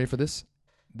 $1,000. And you ready for this?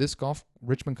 This golf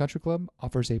Richmond Country Club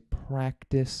offers a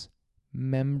practice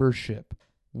membership,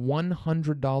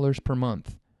 $100 per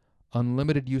month,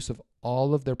 unlimited use of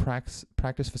all of their practice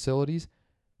facilities,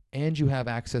 and you have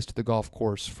access to the golf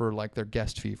course for like their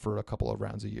guest fee for a couple of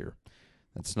rounds a year.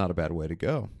 That's not a bad way to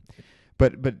go.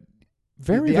 But very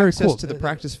the very access cool to the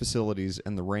practice facilities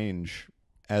and the range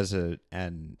as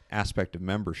an aspect of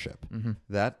membership,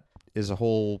 that is a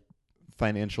whole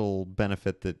financial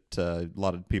benefit that a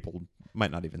lot of people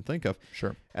might not even think of.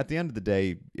 Sure. At the end of the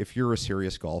day, if you're a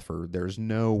serious golfer, there's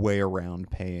no way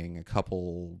around paying a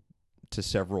couple to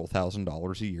several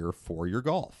 $1,000s a year for your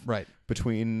golf. Right.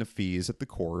 Between the fees at the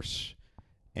course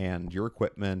and your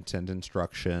equipment and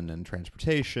instruction and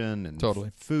transportation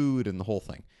and food and the whole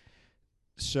thing.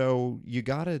 So you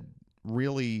got to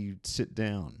really sit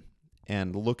down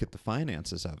and look at the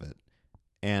finances of it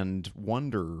and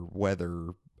wonder whether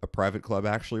a private club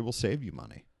actually will save you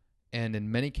money. And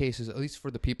in many cases, at least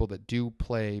for the people that do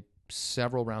play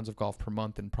several rounds of golf per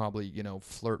month and probably,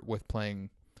 flirt with playing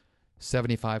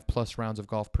 75 plus rounds of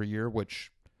golf per year,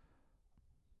 which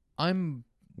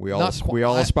we all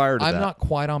aspire to that. I'm not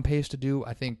quite on pace to do.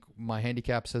 I think my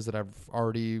handicap says that I've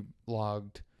already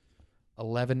logged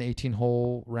 11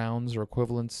 18-hole rounds or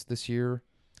equivalents this year,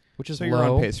 which is so low.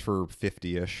 You're on pace for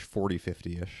 50-ish, 40,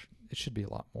 50-ish. It should be a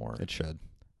lot more. It should.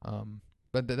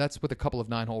 But that's with a couple of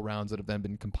 9-hole rounds that have then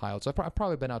been compiled. So I've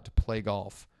probably been out to play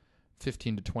golf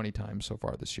 15 to 20 times so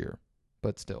far this year.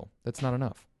 But still, that's not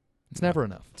enough. It's never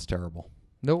enough. It's terrible.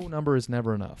 No number is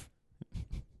never enough.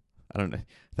 I don't know.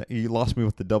 You lost me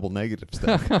with the double negatives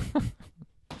there.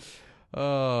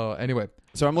 Oh, anyway.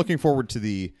 So I'm looking forward to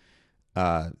the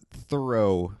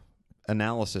thorough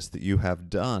analysis that you have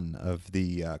done of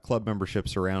the club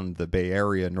memberships around the Bay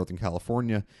Area, Northern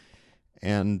California.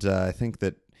 And I think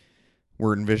that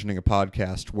we're envisioning a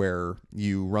podcast where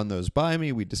you run those by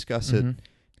me, we discuss it,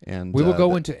 and we will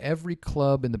go into every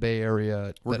club in the Bay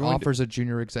Area that offers a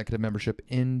junior executive membership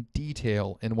in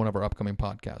detail in one of our upcoming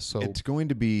podcasts. So it's going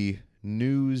to be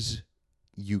news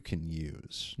you can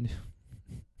use.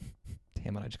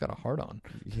 Damn it, I just got a heart on.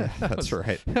 Yeah, that's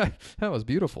right. That was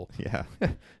beautiful. Yeah.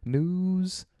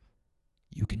 News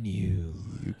you can use.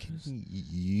 You can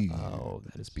use. Oh,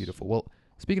 that is beautiful. Well,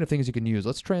 speaking of things you can use,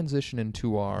 let's transition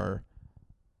into our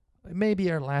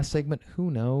last segment. Who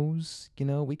knows?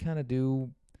 We kind of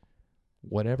do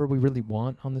whatever we really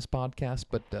want on this podcast,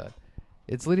 but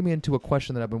it's leading me into a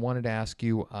question that I've been wanting to ask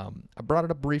you. I brought it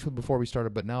up briefly before we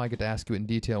started, but now I get to ask you in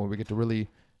detail where we get to really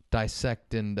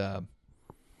dissect and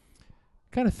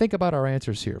kind of think about our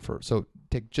answers here. So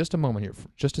take just a moment here, for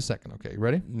just a second, okay? You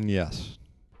ready? Yes.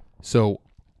 So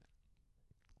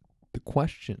the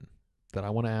question that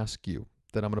I want to ask you,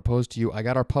 that I'm going to pose to you, I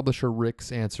got our publisher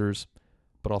Rick's answers,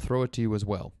 but I'll throw it to you as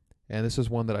well. And this is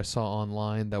one that I saw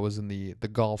online that was in the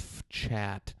golf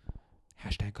chat,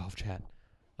 #golf chat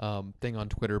thing on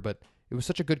Twitter. But it was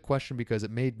such a good question because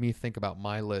it made me think about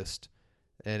my list.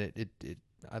 And it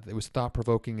was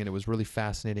thought-provoking and it was really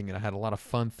fascinating. And I had a lot of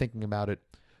fun thinking about it.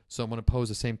 So I'm going to pose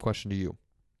the same question to you.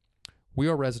 We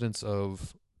are residents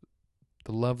of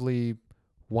the lovely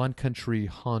wine country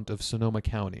haunt of Sonoma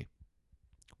County.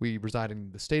 We reside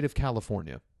in the state of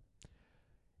California.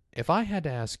 If I had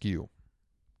to ask you,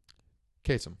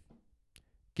 Kasem,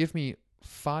 give me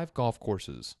 5 golf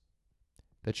courses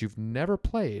that you've never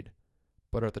played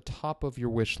but are at the top of your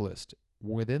wish list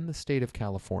within the state of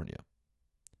California,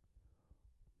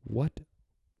 what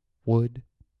would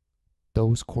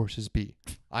those courses be?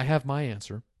 I have my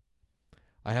answer.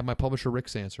 I have my publisher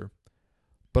Rick's answer.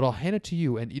 But I'll hand it to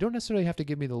you, and you don't necessarily have to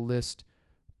give me the list.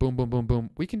 Boom, boom, boom, boom.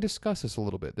 We can discuss this a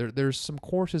little bit. There's some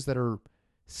courses that are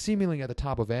seemingly at the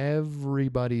top of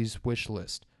everybody's wish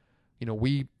list. You know,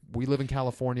 we live in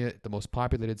California, the most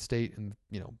populated state in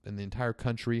the entire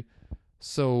country.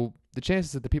 So the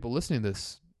chances that the people listening to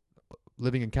this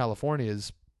living in California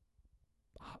is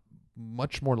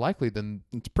much more likely than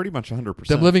It's pretty much 100%.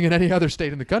 them living in any other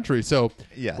state in the country. So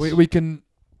Yes. we can.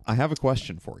 I have a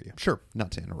question for you. Sure.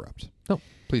 Not to interrupt. No,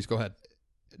 please go ahead.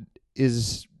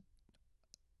 Is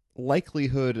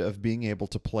likelihood of being able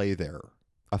to play there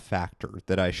a factor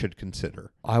that I should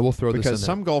consider? I will throw this in there. Because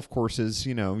some golf courses,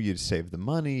 you save the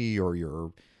money or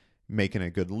you're making a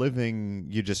good living,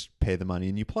 you just pay the money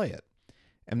and you play it.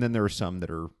 And then there are some that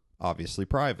are obviously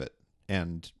private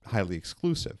and highly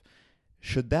exclusive.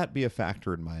 Should that be a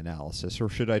factor in my analysis, or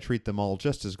should I treat them all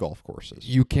just as golf courses?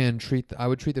 You can I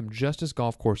would treat them just as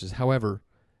golf courses. However,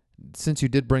 since you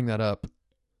did bring that up,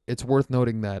 it's worth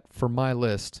noting that for my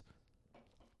list,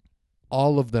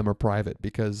 all of them are private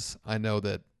because I know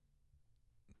that.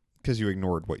 Because you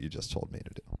ignored what you just told me to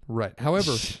do. Right.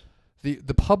 However,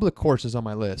 the public courses on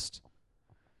my list,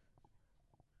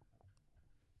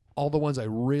 all the ones I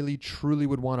really, truly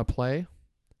would want to play,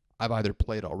 I've either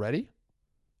played already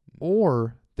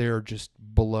or they're just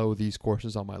below these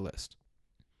courses on my list.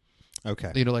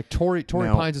 Okay. Like Torrey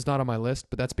Now- Pines is not on my list,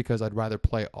 but that's because I'd rather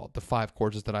play all the 5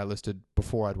 courses that I listed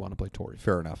before I'd want to play Torrey.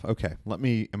 Fair enough. Okay. Let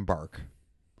me embark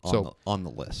on the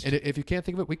list. And if you can't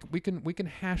think of it, we can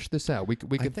hash this out. We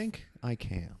I can think I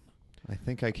can. I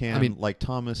think I can. I mean- like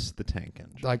Thomas the Tank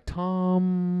Engine. like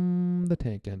Tom the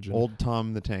Tank Engine. Old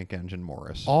Tom the Tank Engine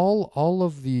Morris. All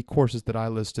of the courses that I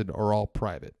listed are all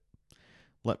private.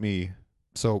 Let me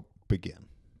So begin.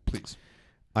 please.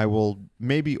 I will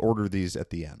maybe order these at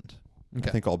the end. Okay.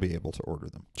 I think I'll be able to order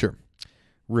them. Sure.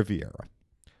 Riviera.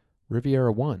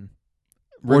 Riviera 1.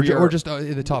 Riviera, Or just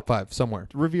in the top 5 somewhere.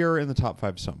 Riviera in the top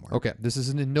 5 somewhere. Okay. This is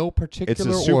in no particular It's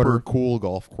a super order. cool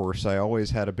golf course. I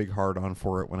always had a big hard on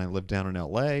for it when I lived down in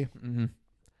L.A. Mm-hmm.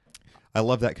 I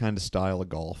love that kind of style of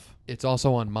golf. It's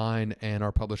also on mine and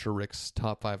our publisher Rick's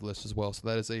top 5 list as well. So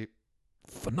that is a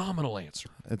phenomenal answer.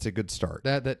 It's a good start.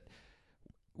 That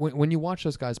when you watch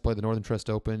those guys play the Northern Trust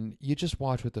Open, you just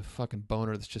watch with the fucking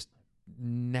boner that's just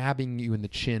nabbing you in the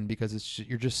chin because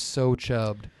you're just so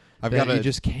chubbed that you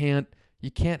just can't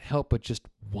help but just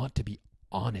want to be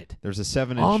on it. There's a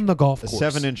 7-inch On the golf course.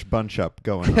 7-inch bunch up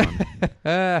going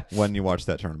on when you watch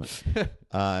that tournament.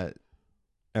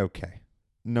 Okay.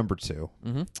 Number 2.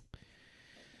 Mm-hmm.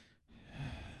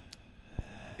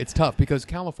 It's tough because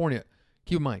California,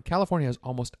 keep in mind, California has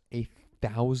almost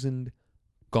 1,000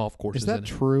 golf courses. Is that in it.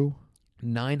 true?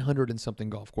 900 and something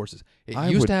golf courses. It I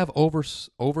used would- to have over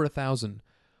 1,000,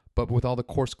 but with all the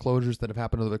course closures that have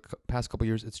happened over the past couple of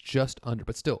years, it's just under.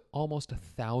 But still, almost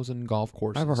 1,000 golf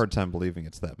courses. I have a hard time believing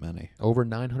it's that many. Over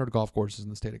 900 golf courses in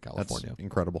the state of That's California.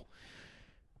 incredible.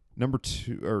 Number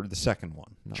 2, or the second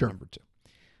one, not Sure. number 2.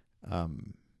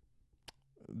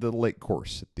 The lake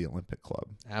course at the Olympic Club.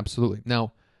 Absolutely.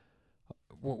 Now,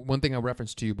 one thing I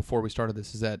referenced to you before we started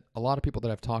this is that a lot of people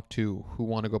that I've talked to who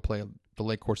want to go play the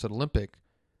lake course at Olympic,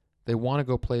 they want to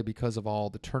go play because of all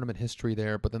the tournament history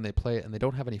there, but then they play it and they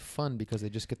don't have any fun because they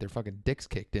just get their fucking dicks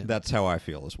kicked in. That's how I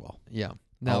feel as well. Yeah. I'll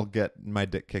Now, get my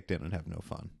dick kicked in and have no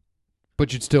fun.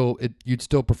 but you'd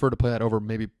still prefer to play that over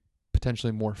maybe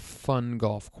potentially more fun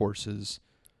golf courses.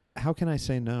 How can I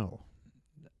say no?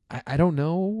 I don't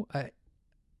know.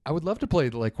 I would love to play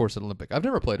the lake course at Olympic. I've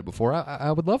never played it before.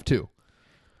 I would love to.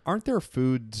 Aren't there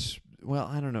foods? Well,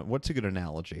 I don't know. What's a good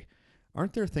analogy?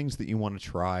 Aren't there things that you want to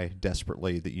try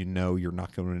desperately that you know you're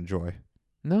not going to enjoy?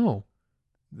 No.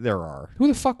 There are. Who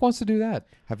the fuck wants to do that?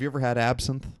 Have you ever had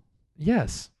absinthe?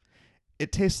 Yes.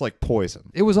 It tastes like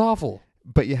poison, It was awful.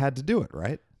 but you had to do it,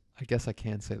 right? I guess I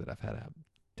can say that I've had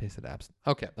tasted absinthe.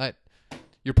 Okay.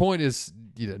 Your point is,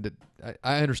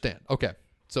 I understand. Okay.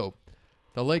 So,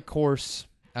 the lake course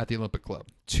at the Olympic Club.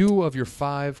 2 of your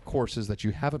 5 courses that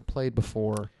you haven't played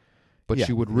before, but Yeah,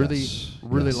 you would really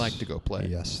yes. like to go play.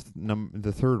 Yes.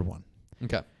 The third one,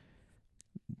 Okay.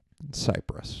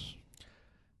 Cyprus.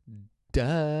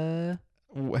 Duh.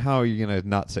 How are you going to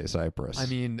not say Cyprus? I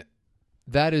mean,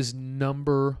 that is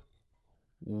number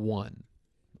 1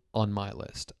 on my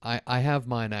list. I have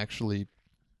mine actually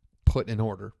put in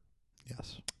order.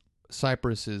 yes.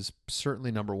 Cypress is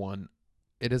certainly number one.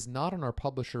 It is not on our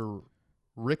publisher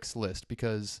Rick's list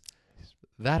because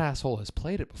that asshole has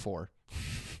played it before.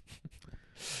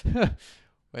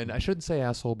 And I shouldn't say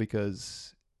asshole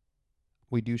because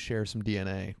we do share some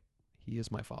DNA. He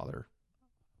is my father.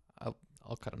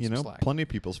 I'll cut him some slack. Plenty of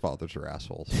people's fathers are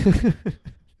assholes.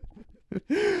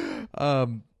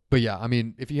 But yeah, I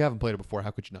mean, if you haven't played it before,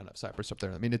 how could you not have Cypress up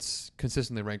there? I mean, it's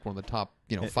consistently ranked one of the top,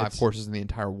 5 courses in the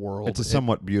entire world. It's a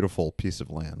somewhat beautiful piece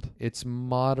of land. It's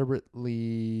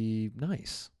moderately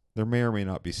nice. There may or may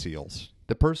not be seals.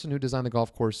 The person who designed the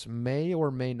golf course may or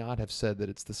may not have said that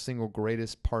it's the single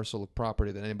greatest parcel of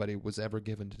property that anybody was ever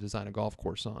given to design a golf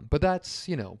course on. But that's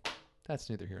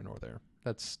neither here nor there.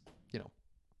 That's,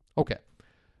 okay.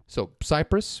 So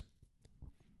Cypress,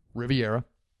 Riviera,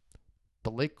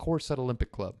 the Lake course at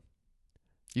Olympic Club.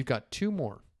 You've got 2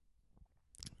 more.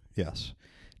 Yes.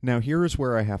 Now, here is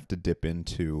where I have to dip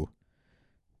into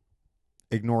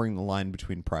ignoring the line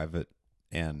between private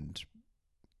and,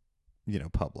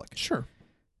 public. Sure.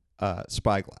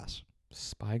 Spyglass.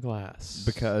 Spyglass.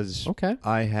 Because okay.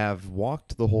 I have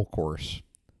walked the whole course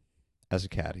as a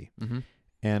caddy. Mm-hmm.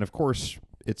 And, of course,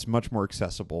 it's much more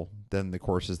accessible than the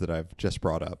courses that I've just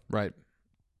brought up. Right.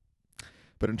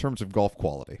 But in terms of golf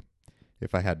quality,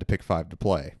 if I had to pick 5 to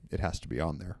play, it has to be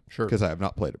on there. Sure. Because I have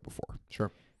not played it before.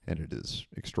 Sure. And it is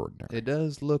extraordinary. It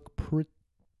does look pretty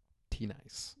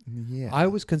nice. Yeah. I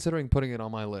was considering putting it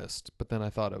on my list, but then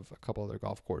I thought of a couple other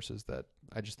golf courses that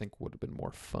I just think would have been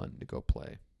more fun to go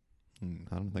play.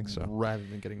 I don't think so. Rather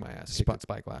than getting my ass kicked at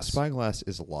Spyglass. Spyglass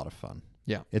is a lot of fun.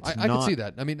 Yeah. I can see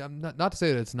that. I mean, not to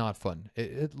say that it's not fun.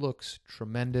 It looks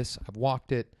tremendous. I've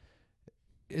walked it.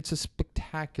 It's a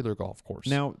spectacular golf course.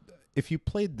 Now, if you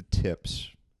played the tips,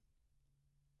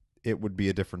 it would be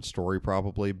a different story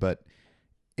probably, but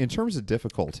in terms of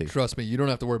difficulty... Trust me, you don't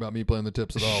have to worry about me playing the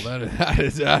tips at all.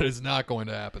 That is not going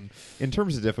to happen. In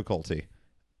terms of difficulty,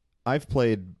 I've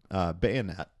played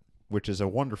Bayonet, which is a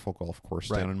wonderful golf course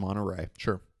down in Monterey.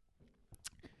 Sure.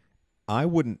 I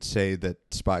wouldn't say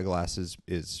that Spyglass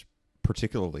is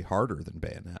particularly harder than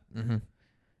Bayonet. Mm-hmm.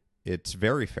 It's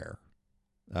very fair.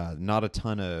 Not a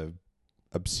ton of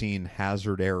obscene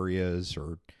hazard areas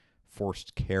or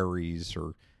forced carries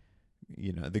or,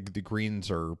 the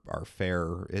greens are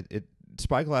fair.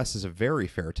 Spyglass is a very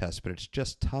fair test, but it's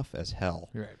just tough as hell.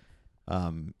 Right.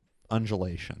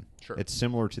 Undulation. Sure. It's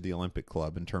similar to the Olympic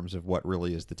Club in terms of what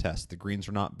really is the test. The greens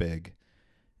are not big.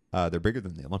 They're bigger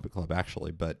than the Olympic Club,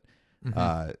 actually, but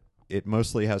it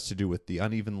mostly has to do with the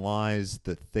uneven lies,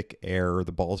 the thick air,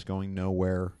 the ball's going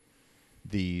nowhere.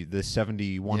 The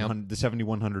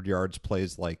 7,100 yards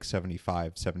plays like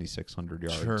 7,600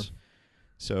 yards. Sure.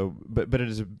 So, but it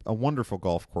is a wonderful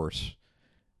golf course.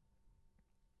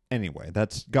 Anyway,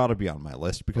 that's got to be on my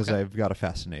list because I've got a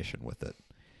fascination with it.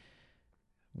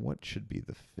 What should be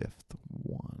the 5th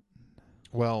one?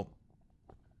 Well,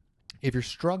 if you're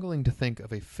struggling to think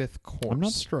of a 5th course... I'm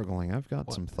not struggling. I've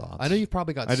got some thoughts. I know you've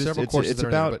probably got several courses it's that are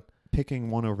about there, but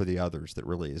picking one over the others that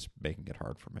really is making it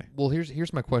hard for me. well,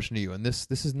 here's my question to you, and this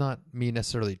is not me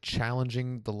necessarily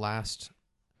challenging the last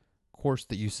course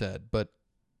that you said, but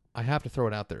I have to throw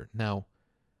it out there. Now,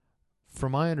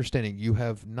 from my understanding, you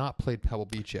have not played Pebble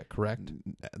Beach yet, correct?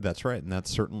 That's right, and that's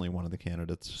certainly one of the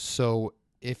candidates. So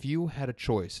if you had a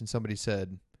choice and somebody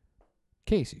said,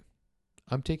 Casey,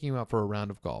 I'm taking you out for a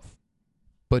round of golf,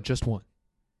 but just one.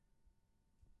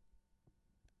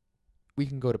 We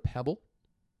can go to Pebble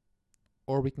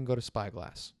or we can go to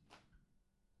Spyglass.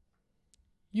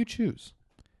 You choose.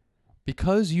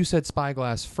 Because you said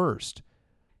Spyglass first,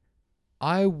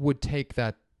 I would take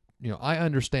that, I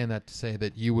understand that to say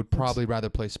that you would probably rather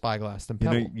play Spyglass than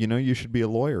Pebble. You should be a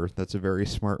lawyer. That's a very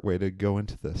smart way to go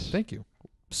into this. Thank you.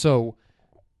 So,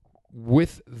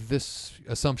 with this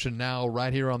assumption now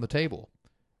right here on the table,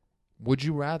 would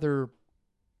you rather,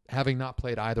 having not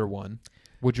played either one,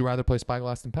 would you rather play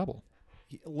Spyglass than Pebble?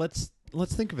 Let's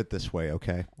think of it this way,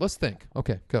 okay? Let's think.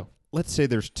 Okay, go. Let's say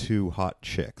there's 2 hot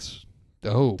chicks.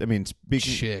 Oh, I mean,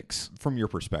 speaking chicks. From your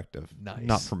perspective, Nice.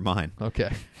 not from mine.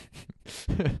 Okay.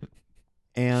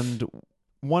 And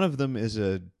one of them is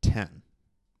a 10.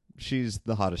 She's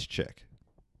the hottest chick.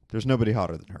 There's nobody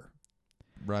hotter than her.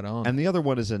 Right on. And the other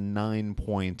one is a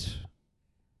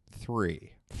 9.3.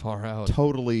 Far out.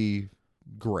 Totally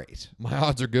great. My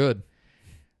odds are good.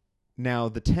 Now,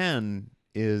 the 10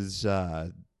 is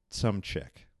some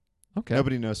chick. Okay.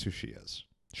 Nobody knows who she is.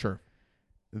 Sure.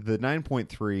 The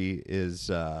 9.3 is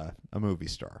a movie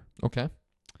star. Okay.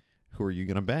 Who are you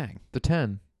going to bang? The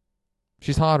 10.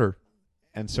 She's hotter.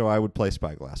 And so I would play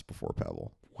Spyglass before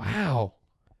Pebble. Wow.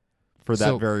 For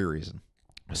that very reason.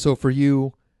 So for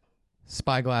you,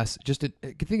 Spyglass. Just the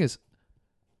thing is,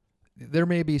 there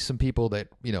may be some people that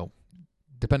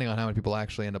depending on how many people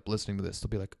actually end up listening to this, they'll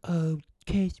be like, "Oh,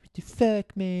 Case, what the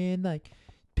fuck, man? Like,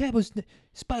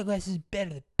 Spyglass is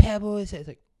better than Pebbles." It's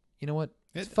like, you know what?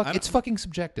 It's fucking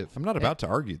subjective. I'm not about to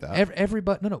argue that.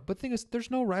 Everybody, no. But the thing is, there's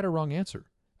no right or wrong answer.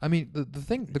 I mean,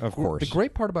 the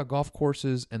great part about golf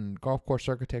courses and golf course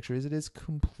architecture is it is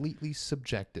completely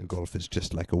subjective. Golf is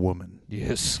just like a woman.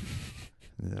 Yes.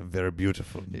 Very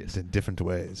beautiful in different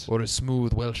ways. Or a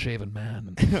smooth, well-shaven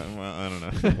man. Well, I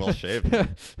don't know.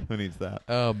 Well-shaven. Who needs that?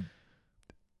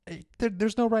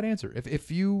 There's no right answer.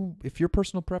 If your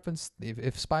personal preference,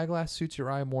 if Spyglass suits your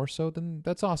eye more so, then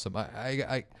that's awesome.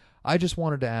 I just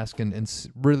wanted to ask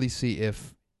and really see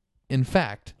if, in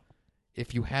fact,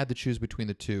 if you had to choose between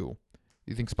the two,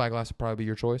 you think Spyglass would probably be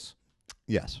your choice?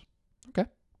 Yes. Okay.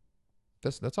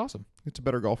 That's awesome. It's a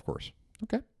better golf course.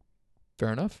 Okay.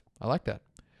 Fair enough. I like that.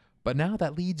 But now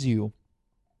that leads you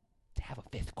to have a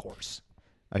fifth course.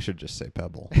 I should just say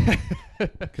Pebble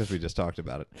because we just talked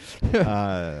about it.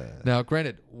 Now,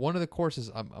 granted, one of the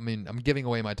courses, I'm giving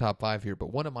away my top 5 here,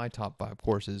 but one of my top 5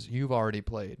 courses you've already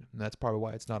played, and that's probably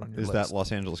why it's not on your list. Is that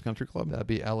Los Angeles Country Club? That'd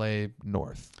be LA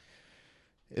North.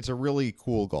 It's a really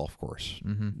cool golf course.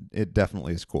 Mm-hmm. It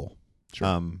definitely is cool.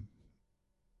 Sure.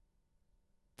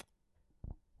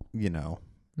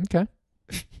 Okay.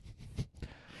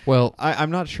 Well,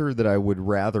 I'm not sure that I would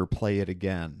rather play it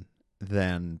again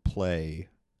than play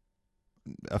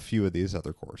a few of these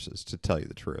other courses, to tell you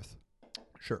the truth.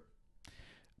 Sure.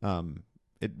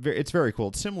 It's very cool.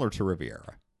 It's similar to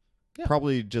Riviera. Yeah.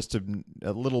 Probably just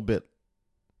a little bit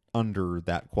under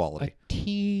that quality. A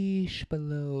tish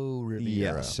below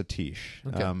Riviera. Yes, a tish.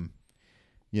 Okay.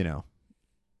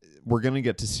 We're going to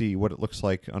get to see what it looks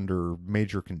like under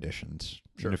major conditions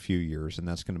Sure. in a few years, and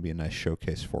that's going to be a nice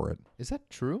showcase for it. Is that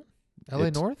true?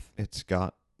 LA North? It's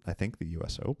got, I think, the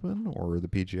U.S. Open or the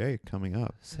PGA coming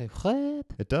up. Say what?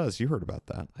 It does. You heard about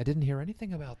that. I didn't hear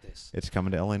anything about this. It's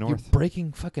coming to LA North. You're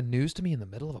breaking fucking news to me in the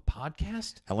middle of a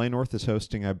podcast? LA North is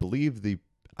hosting, I believe it's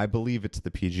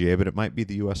the PGA, but it might be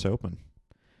the U.S. Open.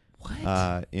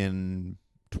 What? In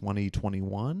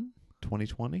 2021,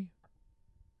 2020.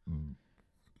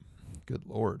 Good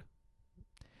Lord.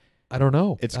 I don't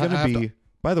know. It's going to be,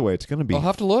 by the way, it's going to be I'll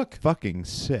have to look. fucking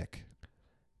sick.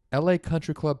 LA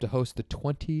Country Club to host the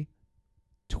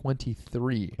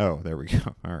 2023 Oh, there we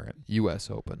go. All right. U.S.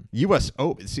 Open. U.S.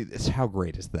 Open. See, how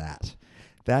great is that?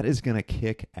 That is going to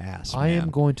kick ass, I man. am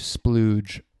going to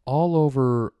splooge all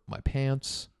over my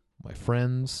pants, my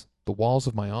friends, the walls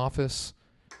of my office,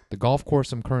 the golf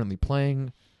course I'm currently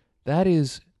playing.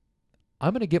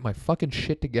 I'm going to get my fucking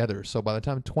shit together, so by the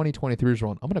time 2023 is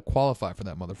around, I'm going to qualify for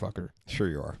that motherfucker. Sure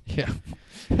you are. Yeah.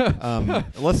 How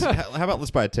about let's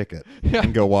buy a ticket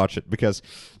and go watch it, because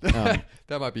that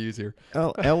might be easier.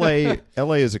 LA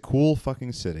is a cool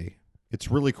fucking city.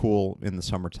 It's really cool in the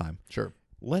summertime. Sure.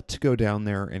 Let's go down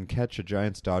there and catch a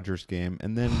Giants-Dodgers game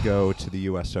and then go to the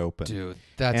U.S. Open. Dude,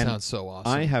 that sounds so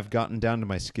awesome. I have gotten down to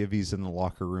my skivvies in the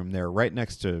locker room there, right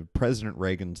next to President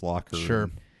Reagan's locker room. Sure.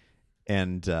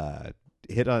 And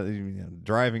hit a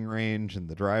driving range and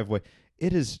the driveway.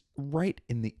 It is right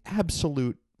in the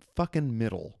absolute fucking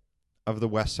middle of the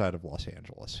west side of Los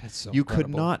Angeles. That's so you incredible.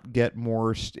 could not get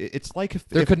more. It's like if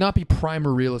there could not be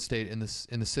primer real estate in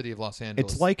the city of Los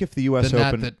Angeles. It's like if the U.S.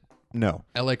 Open. that no,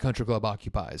 LA Country Club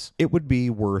occupies. it would be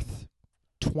worth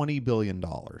 $20 billion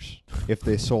if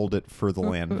they sold it for the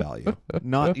land value.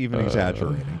 Not even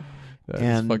exaggerating.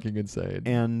 That's fucking insane.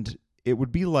 And it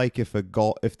would be like if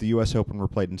the U.S. Open were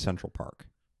played in Central Park.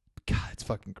 God, it's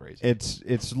fucking crazy.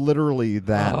 It's literally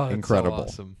that incredible. So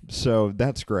awesome. So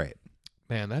that's great.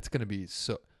 Man, that's going to be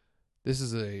so. This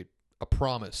is a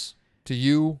promise to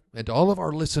you and to all of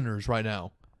our listeners right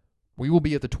now. We will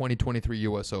be at the 2023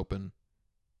 U.S. Open.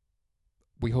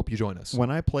 We hope you join us. When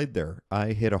I played there,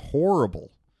 I hit a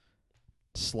horrible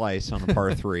slice on a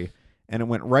par 3, and it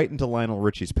went right into Lionel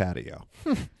Richie's patio.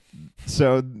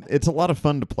 So it's a lot of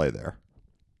fun to play there.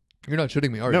 You're not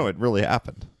shitting me, are you? No, it really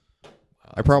happened.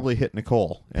 I probably hit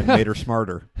Nicole and made her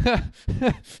smarter.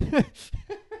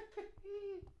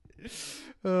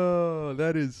 Oh,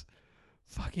 that is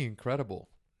fucking incredible.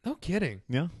 No kidding.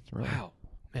 Yeah. Really. Wow.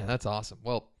 Man, that's awesome.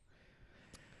 Well,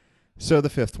 so the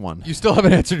fifth one. you still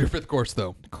haven't answered your fifth course,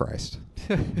 though. Christ.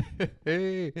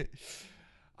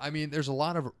 I mean, there's a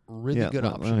lot of really good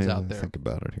options out there. Think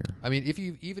about it here. I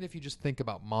mean, even if you just think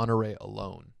about Monterey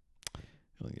alone.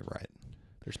 You're right.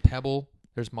 There's Pebble.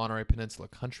 There's Monterey Peninsula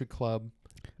Country Club.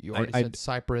 You already said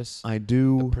Cypress. I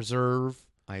do. The Preserve.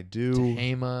 I do.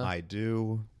 Tehama. I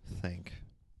do think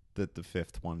that the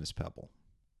fifth one is Pebble.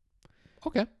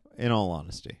 Okay. In all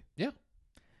honesty. Yeah.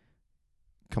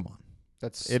 come on.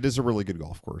 That's It is a really good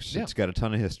golf course. Yeah. It's got a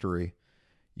ton of history.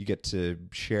 You get to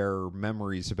share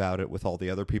memories about it with all the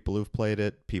other people who've played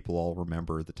it. People all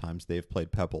remember the times they've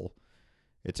played Pebble.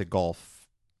 It's a golf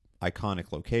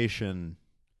iconic location.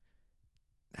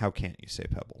 How can't you say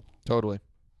Pebble? totally.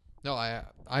 No,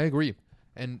 I agree.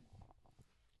 And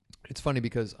it's funny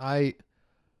because I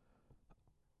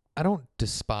don't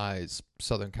despise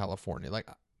Southern California. Like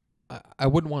I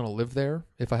wouldn't want to live there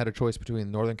if I had a choice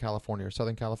between Northern California or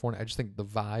Southern California. I just think the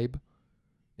vibe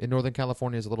in Northern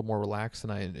California is a little more relaxed,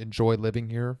 and I enjoy living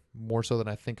here more so than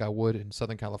I think I would in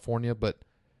Southern California. But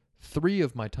 3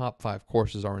 of my top 5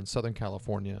 courses are in Southern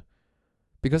California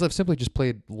because I've simply just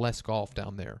played less golf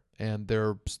down there. And there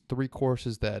are 3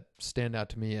 courses that stand out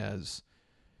to me as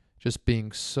just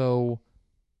being so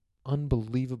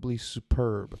unbelievably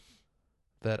superb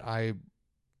that I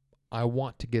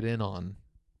want to get in on.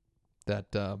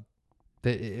 That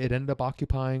it ended up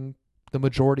occupying the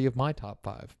majority of my top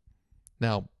 5.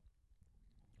 Now,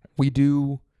 we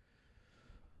do,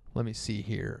 let me see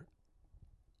here.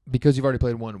 Because you've already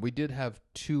played 1, we did have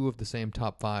 2 of the same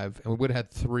top 5, and we would have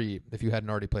had 3 if you hadn't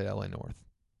already played LA North.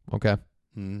 Okay?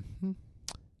 Mm-hmm.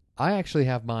 I actually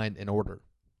have mine in order.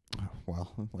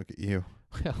 Well, look at you.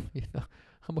 Well,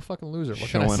 I'm a fucking loser. What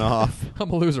can I Showing say? off. I'm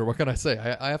a loser. What can I say?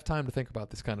 I have time to think about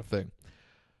this kind of thing.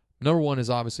 Number 1 is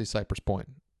obviously Cypress Point.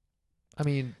 I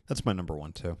mean, That's my number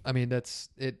 1 too. that's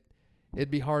it.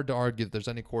 It'd be hard to argue that there's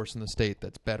any course in the state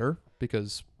that's better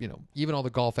because, even all the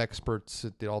golf experts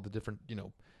at all the different,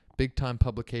 big time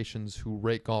publications who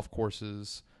rate golf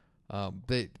courses,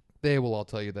 they will all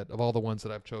tell you that of all the ones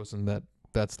that I've chosen,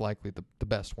 that's likely the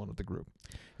best one of the group.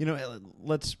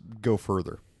 Let's go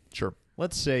further. Sure.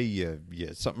 Let's say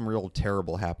something real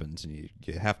terrible happens and you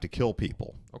have to kill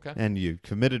people. Okay. And you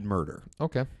committed murder.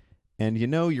 Okay. And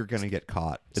you're going to get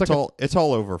caught. It's like it's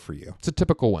all over for you. It's a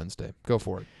typical Wednesday. Go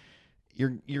for it.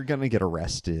 You're going to get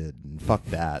arrested and fuck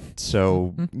that.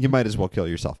 So you might as well kill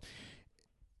yourself.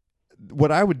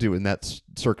 What I would do in that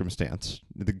circumstance,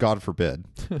 God forbid,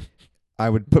 I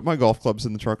would put my golf clubs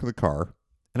in the trunk of the car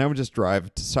and I would just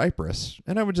drive to Cypress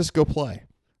and I would just go play.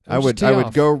 I would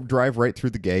go drive right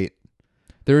through the gate.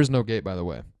 There is no gate, by the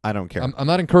way. I don't care. I'm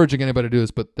not encouraging anybody to do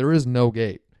this, but there is no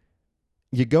gate.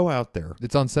 You go out there.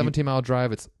 It's on 17 Mile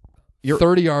Drive. It's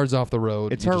 30 yards off the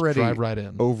road. It's you just already drive right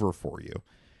in. over for you.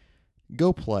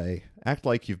 Go play. Act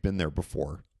like you've been there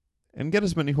before. And get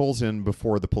as many holes in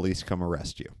before the police come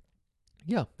arrest you.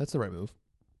 Yeah, that's the right move.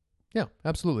 Yeah,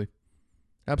 absolutely.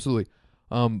 Absolutely.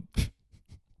 How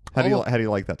do you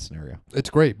like that scenario? It's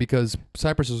great because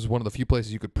Cypress is one of the few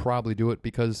places you could probably do it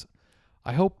because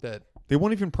I hope that they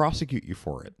won't even prosecute you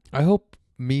for it. I hope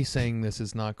me saying this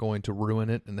is not going to ruin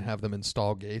it and have them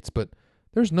install gates, but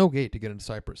there's no gate to get into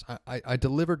Cypress. I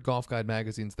delivered Golf Guide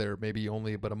magazines there maybe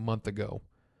only about a month ago.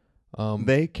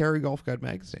 They carry Golf Guide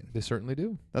magazine. They certainly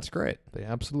do. That's great. They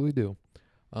absolutely do.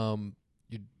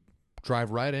 You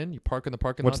drive right in. You park in the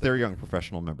parking lot. What's lot. their young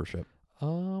professional membership?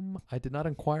 I did not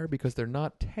inquire because they're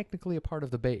not technically a part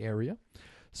of the Bay Area.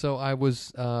 So I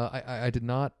was I did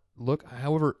not look.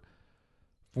 However,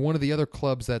 for one of the other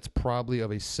clubs that's probably of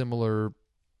a similar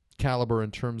caliber in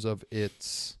terms of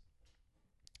its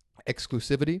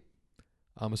exclusivity,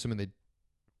 I'm assuming they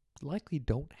likely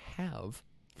don't have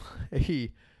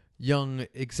a young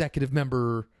executive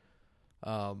member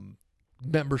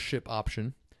membership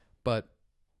option. But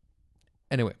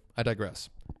anyway, I digress.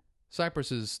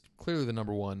 Cypress is clearly the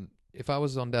number 1. If I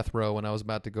was on death row and I was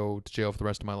about to go to jail for the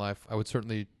rest of my life, I would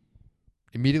certainly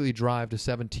immediately drive to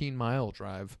 17 Mile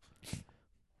Drive.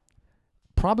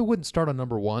 Probably wouldn't start on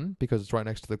number 1 because it's right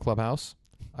next to the clubhouse.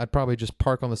 I'd probably just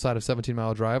park on the side of 17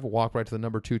 Mile Drive, walk right to the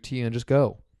number 2 tee, and just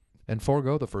go and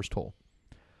forego the first hole.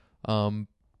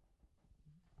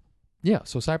 Yeah,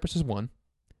 so Cypress is 1.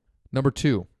 Number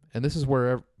 2, and this is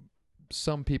where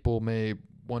some people may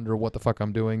wonder what the fuck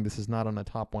I'm doing. This is not on a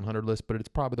top 100 list, but it's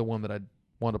probably the one that I'd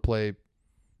want to play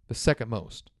the second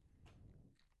most.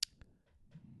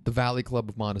 The Valley Club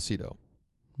of Montecito.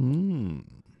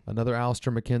 Another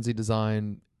Alistair McKenzie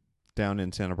design. Down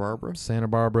in Santa Barbara? Santa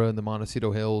Barbara in the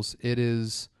Montecito Hills. It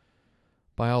is,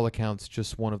 by all accounts,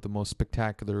 just one of the most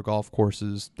spectacular golf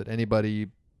courses that anybody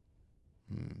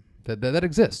that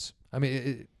exists. I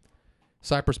mean,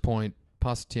 Cypress Point,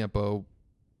 Pasatiempo,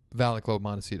 Valley Club,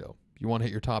 Montecito. You want to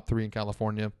hit your top 3 in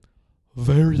California?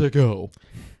 There you go.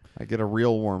 I get a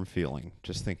real warm feeling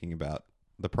just thinking about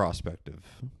the prospect of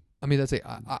that's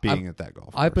being at that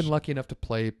golf course. I've been lucky enough to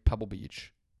play Pebble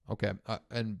Beach, okay,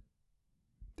 and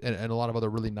a lot of other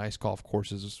really nice golf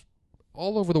courses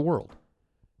all over the world.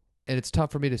 And it's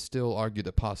tough for me to still argue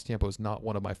that Pasatiempo is not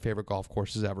one of my favorite golf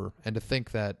courses ever, and to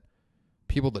think that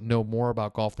people that know more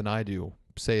about golf than I do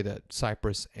say that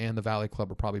Cypress and the Valley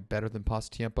Club are probably better than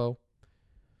Pasatiempo,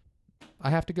 I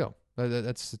have to go.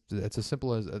 That's as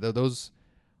simple as those.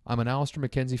 I'm an Alister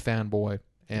McKenzie fanboy,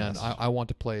 and Yes. I want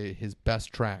to play his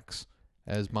best tracks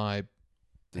as my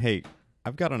Hey,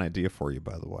 I've got an idea for you,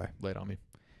 by the way. laid on me.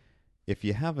 If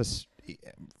you have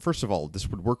first of all, this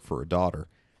would work for a daughter,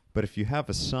 but if you have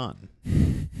a son,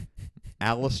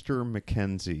 Alister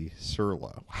McKenzie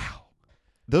Serlo. Wow,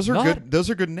 Those are Not- good. Those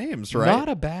are good names, right? not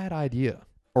a bad idea.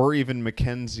 Or even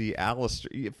Mackenzie Alister.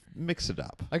 Mix it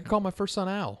up. I could call my first son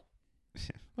Al.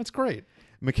 That's great.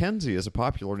 Mackenzie is a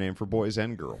popular name for boys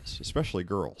and girls, especially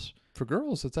girls. For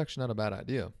girls, it's actually not a bad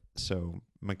idea. So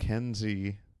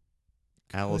Mackenzie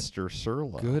Alister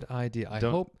Serlo. Good idea.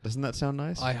 Doesn't that sound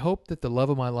nice? I hope that the love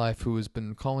of my life, who has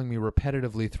been calling me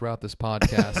repetitively throughout this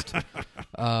podcast,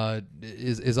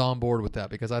 is on board with that,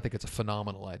 because I think it's a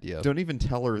phenomenal idea. Don't even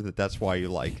tell her that that's why you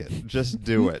like it. Just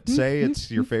do it. Say it's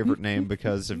your favorite name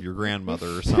because of your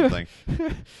grandmother or something.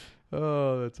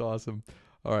 Oh, that's awesome.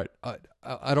 All right.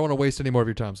 I don't want to waste any more of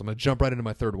your time, so I'm going to jump right into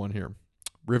my third one here.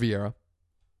 Riviera,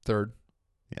 third.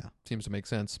 Yeah. Seems to make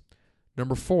sense.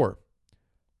 Number 4,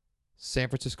 San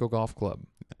Francisco Golf Club.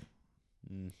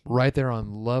 Right there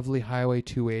on lovely Highway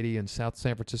 280 in South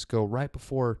San Francisco, right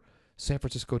before San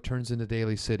Francisco turns into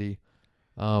Daly City.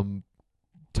 Tom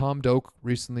Doak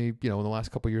recently, in the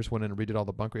last couple of years, went in and redid all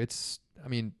the bunker.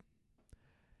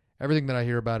 Everything that I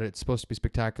hear about it, it's supposed to be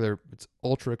spectacular. It's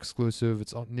ultra exclusive.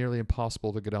 It's nearly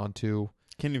impossible to get onto.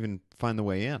 Can't even find the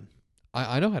way in.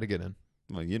 I know how to get in.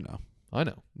 Well, you know. I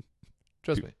know.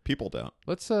 Trust me. People don't.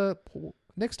 Let's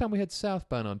next time we head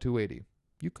southbound on 280,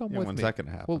 you come with When's me. that going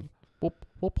to happen?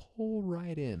 We'll pull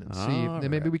right in and see. All And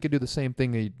maybe right. we could do the same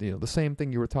thing. The same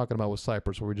thing you were talking about with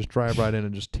Cypress, where we just drive right in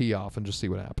and just tee off and just see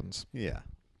what happens. Yeah.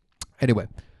 Anyway,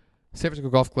 San Francisco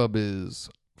Golf Club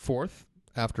is 4th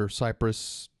after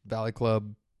Cypress, Valley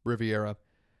Club, Riviera,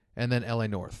 and then LA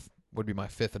North would be my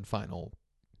 5th and final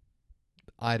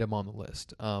item on the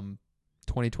list.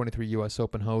 2023 U.S.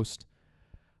 Open host.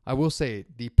 I will say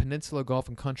the Peninsula Golf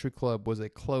and Country Club was a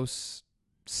close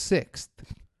 6th,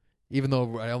 even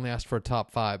though I only asked for a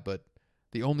top 5, but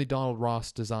the only Donald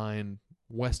Ross design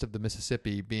west of the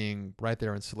Mississippi, being right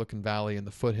there in Silicon Valley in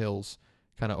the foothills,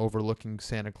 kind of overlooking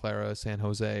Santa Clara, San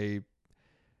Jose.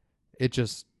 It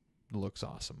just looks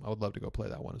awesome. I would love to go play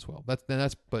that one as well.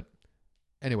 But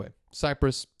anyway,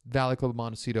 Cypress, Valley Club of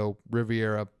Montecito,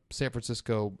 Riviera, San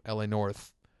Francisco, LA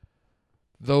North.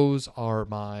 Those are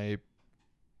my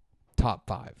top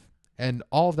 5. And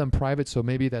all of them private, so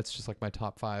maybe that's just like my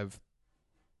top 5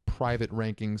 private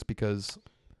rankings, because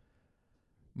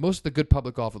most of the good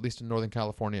public golf, at least in Northern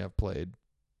California, I've played.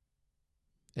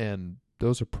 And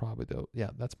those are probably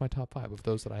that's my top 5 of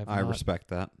those that I have. I respect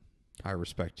that. I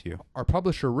respect you. Our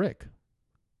publisher, Rick,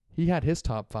 he had his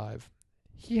top 5.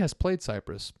 He has played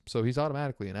Cypress, so he's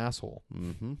automatically an asshole.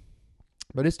 Mm-hmm.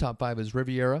 But his top 5 is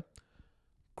Riviera,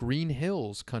 Green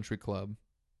Hills Country Club,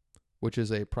 which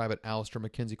is a private Alister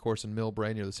McKenzie course in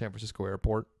Millbrae near the San Francisco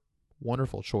airport.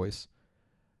 Wonderful choice.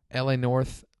 LA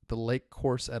North, the Lake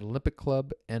Course at Olympic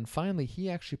Club, and finally, he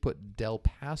actually put Del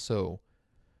Paso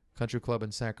Country Club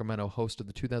in Sacramento, host of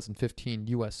the 2015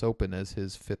 U.S. Open, as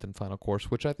his 5th and final course,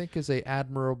 which I think is a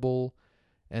admirable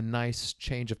and nice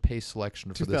change of pace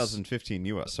selection for this 2015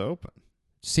 U.S. Open.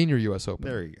 senior U.S. Open.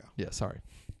 There you go. Yeah, sorry.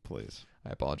 Please. I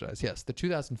apologize. Yes, the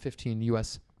 2015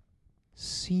 U.S.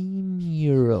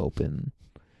 Senior Open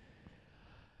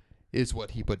is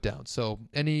what he put down. So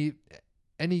any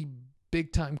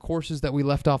big-time courses that we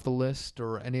left off the list,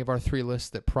 or any of our 3 lists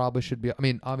that probably should be...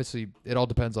 obviously, it all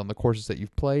depends on the courses that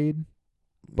you've played.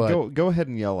 But Go ahead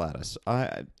and yell at us.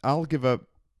 I'll give up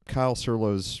Kyle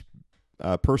Serlo's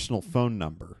personal phone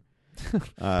number,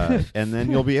 and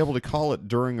then you'll be able to call it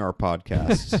during our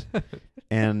podcasts,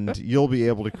 and you'll be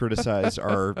able to criticize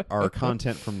our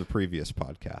content from the previous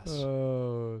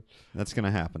podcasts. That's going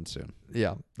to happen soon.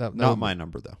 Yeah. Not my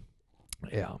number, though.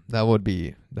 Yeah, that would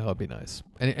be nice.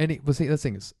 But see, the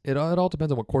thing is, it all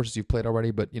depends on what courses you've played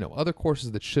already. But other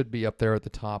courses that should be up there at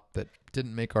the top that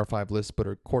didn't make our 5 lists, but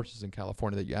are courses in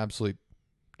California that you absolutely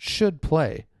should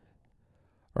play,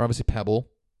 are obviously Pebble.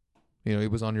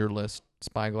 It was on your list.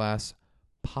 Spyglass,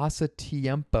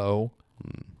 Pasatiempo.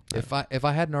 If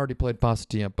I hadn't already played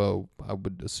Pasatiempo, I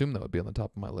would assume that would be on the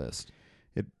top of my list.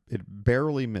 It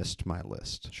barely missed my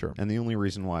list. Sure. And the only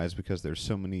reason why is because there's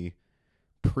so many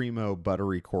primo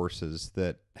buttery courses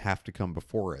that have to come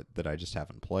before it that I just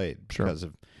haven't played because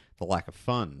of the lack of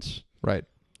funds. Right.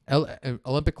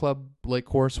 Olympic Club Lake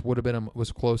Course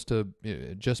was close to,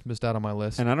 just missed out on my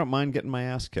list. And I don't mind getting my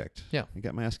ass kicked. Yeah. I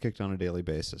get my ass kicked on a daily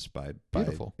basis by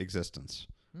Beautiful. existence.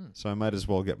 So I might as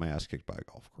well get my ass kicked by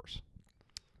a golf course.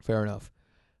 Fair enough.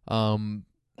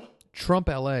 Trump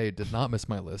LA did not miss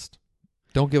my list.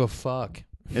 Don't give a fuck.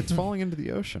 It's falling into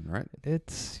the ocean, right?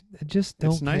 Just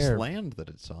don't It's nice care. land that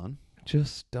it's on.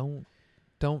 Just don't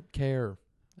care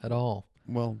at all.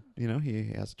 Well,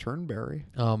 he has Turnberry.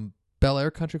 Bel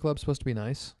Air Country Club's supposed to be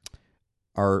nice.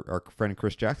 Our friend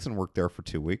Chris Jackson worked there for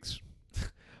 2 weeks.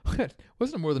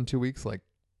 Wasn't it more than 2 weeks? Like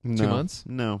 2 No, months?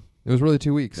 No. It was really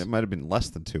 2 weeks. It might have been less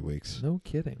than 2 weeks. No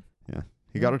kidding. Yeah.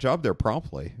 He got a job there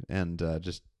promptly and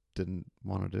just didn't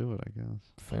want to do it, I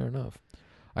guess. Fair enough.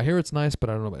 I hear it's nice, but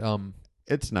I don't know.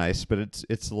 It's nice, but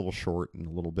it's a little short and a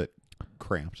little bit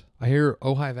cramped. I hear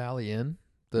Ojai Valley Inn,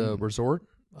 the resort,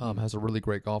 has a really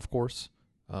great golf course.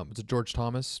 It's a George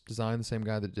Thomas design, the same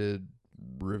guy that did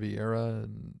Riviera,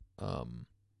 and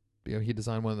he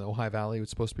designed one in the Ojai Valley. It was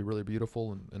supposed to be really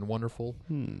beautiful and wonderful.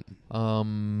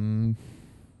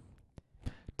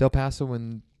 Del Paso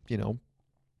and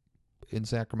in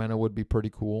Sacramento would be pretty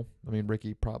cool. I mean,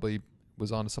 Ricky probably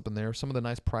was onto something there. Some of the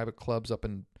nice private clubs up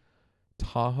in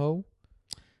Tahoe,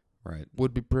 right,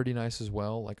 would be pretty nice as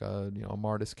well. Like a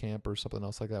Martis Camp or something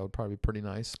else like that would probably be pretty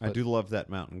nice. I do love that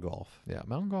mountain golf. Yeah,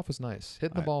 mountain golf is nice.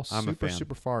 Hitting the ball I'm a fan.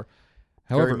 super far.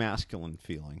 However, very masculine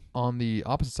feeling. On the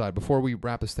opposite side, before we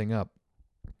wrap this thing up,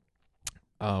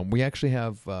 we actually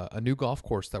have a new golf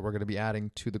course that we're going to be adding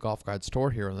to the Golf Guide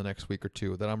store here in the next week or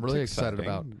two that I'm really excited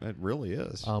about. It really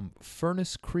is.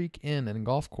 Furnace Creek Inn and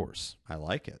Golf Course. I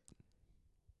like it.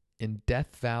 In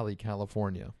Death Valley,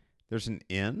 California. There's an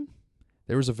inn?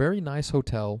 There was a very nice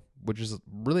hotel, which is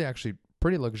really actually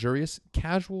pretty luxurious,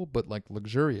 casual, but like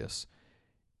luxurious,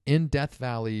 in Death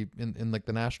Valley, in like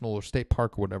the national or state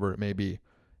park or whatever it may be.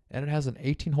 And it has an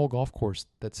 18-hole golf course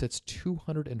that sits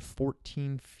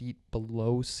 214 feet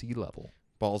below sea level.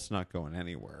 Ball's not going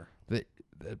anywhere.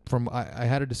 I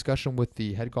had a discussion with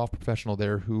the head golf professional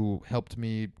there who helped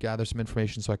me gather some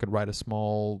information so I could write a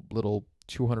small little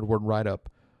 200-word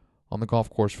write-up on the golf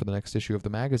course for the next issue of the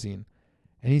magazine.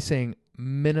 And he's saying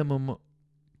minimum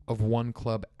of one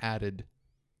club added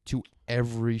to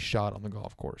every shot on the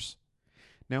golf course.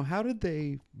 Now, how did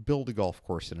they build a golf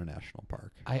course in a national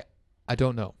park? I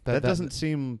don't know. That doesn't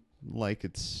seem like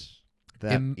it's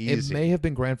that easy. It may have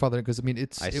been grandfathered because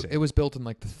it was built in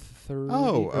like the 30s.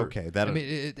 Oh, okay.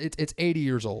 It's 80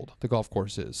 years old. The golf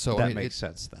course is so that makes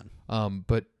sense then.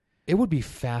 But it would be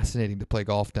fascinating to play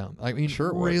golf down. I mean,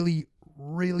 sure,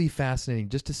 really fascinating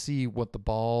just to see what the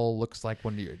ball looks like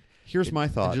when you. Here's my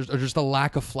thought. Or just the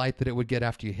lack of flight that it would get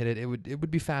after you hit it. It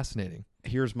would be fascinating.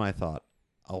 Here's my thought.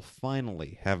 I'll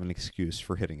finally have an excuse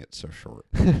for hitting it so short.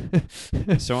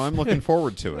 So I'm looking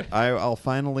forward to it. I'll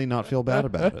finally not feel bad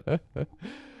about it.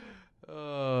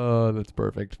 Oh, that's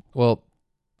perfect. Well,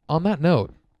 on that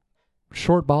note,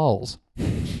 short balls.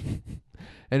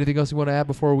 Anything else you want to add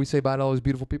before we say bye to all these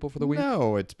beautiful people for the week?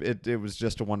 No, it was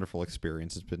just a wonderful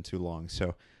experience. It's been too long,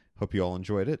 so hope you all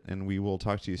enjoyed it, and we will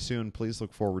talk to you soon. Please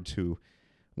look forward to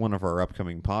one of our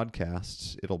upcoming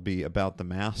podcasts. It'll be about the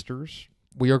Masters.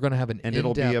 We are going to have an and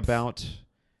in-depth it'll be about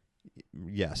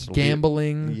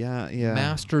gambling. Yeah.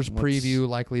 Masters preview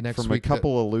likely next week. From a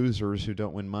couple of losers who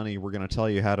don't win money, we're going to tell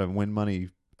you how to win money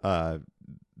that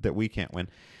we can't win.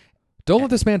 Don't let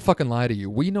this man fucking lie to you.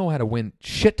 We know how to win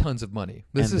shit tons of money.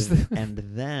 And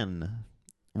then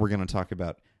we're going to talk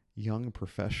about Young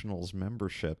Professionals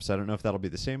memberships. I don't know if that'll be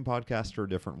the same podcast or a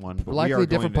different one. But likely a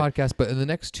different podcast, but in the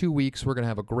next 2 weeks, we're going to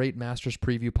have a great Masters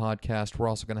preview podcast. We're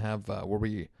also going to have where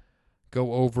we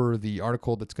go over the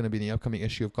article that's going to be in the upcoming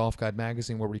issue of Golf Guide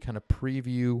magazine, where we kind of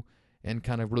preview and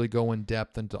kind of really go in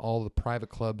depth into all the private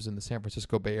clubs in the San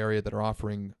Francisco Bay Area that are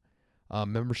offering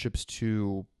memberships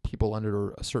to people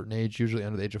under a certain age, usually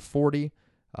under the age of 40,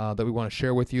 that we want to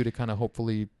share with you to kind of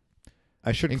hopefully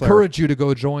encourage you to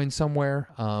go join somewhere.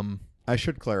 I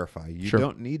should clarify. You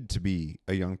don't need to be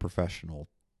a young professional.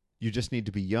 You just need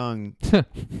to be young.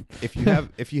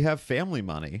 If you have family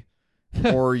money,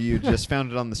 or you just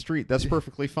found it on the street, that's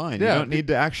perfectly fine. Yeah. You don't need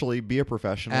to actually be a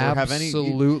professional or have any.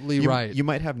 Absolutely right. You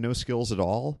might have no skills at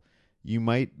all. You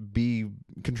might be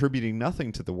contributing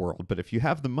nothing to the world, but if you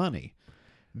have the money,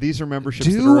 these are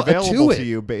memberships that are available to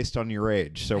you based on your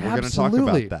age. So we're going to talk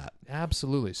about that.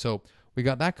 Absolutely. So we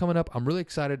got that coming up. I'm really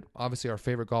excited. Obviously, our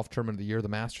favorite golf tournament of the year, the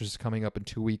Masters, is coming up in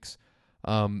 2 weeks.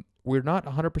 We're not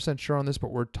 100% sure on this,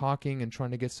 but we're talking and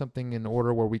trying to get something in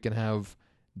order where we can have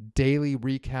daily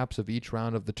recaps of each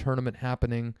round of the tournament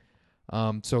happening.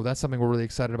 So that's something we're really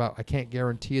excited about. I can't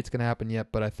guarantee it's going to happen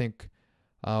yet, but I think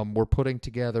we're putting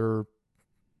together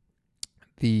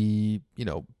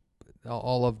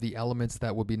all of the elements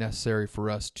that would be necessary for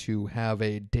us to have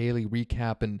a daily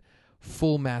recap and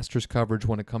full Masters coverage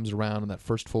when it comes around in that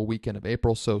first full weekend of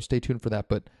April, so stay tuned for that.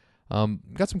 But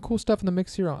got some cool stuff in the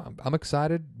mix here. I'm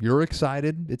excited. You're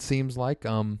excited, it seems like.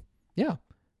 Yeah.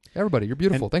 Everybody, you're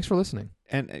beautiful. Thanks for listening.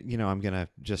 And, I'm going to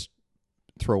just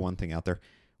throw one thing out there.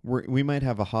 We might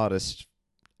have a hottest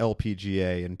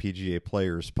LPGA and PGA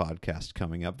Players podcast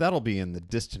coming up. That'll be in the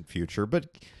distant future,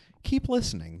 but keep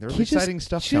listening. There's exciting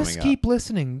stuff coming up. Just keep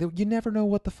listening. You never know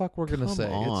what the fuck we're going to say.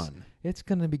 Come on. It's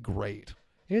going to be great.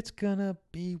 It's going to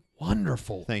be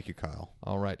wonderful. Thank you, Kyle.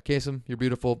 All right. Kasem, you're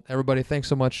beautiful. Everybody, thanks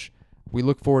so much. We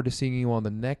look forward to seeing you on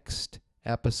the next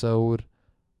episode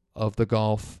of the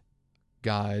Golf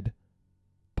Guide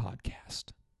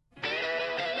Podcast.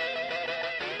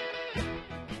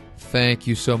 Thank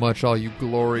you so much, all you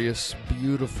glorious,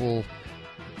 beautiful,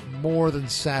 more than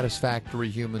satisfactory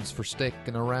humans, for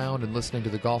sticking around and listening to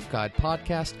the Golf Guide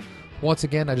Podcast. Once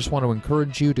again, I just want to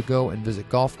encourage you to go and visit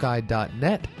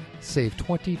golfguide.net, save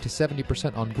 20 to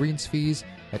 70% on greens fees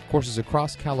at courses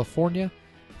across California.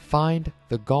 Find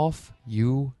the golf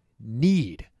you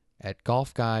need at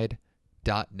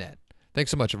golfguide.net.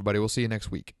 Thanks so much, everybody. We'll see you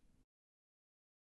next week.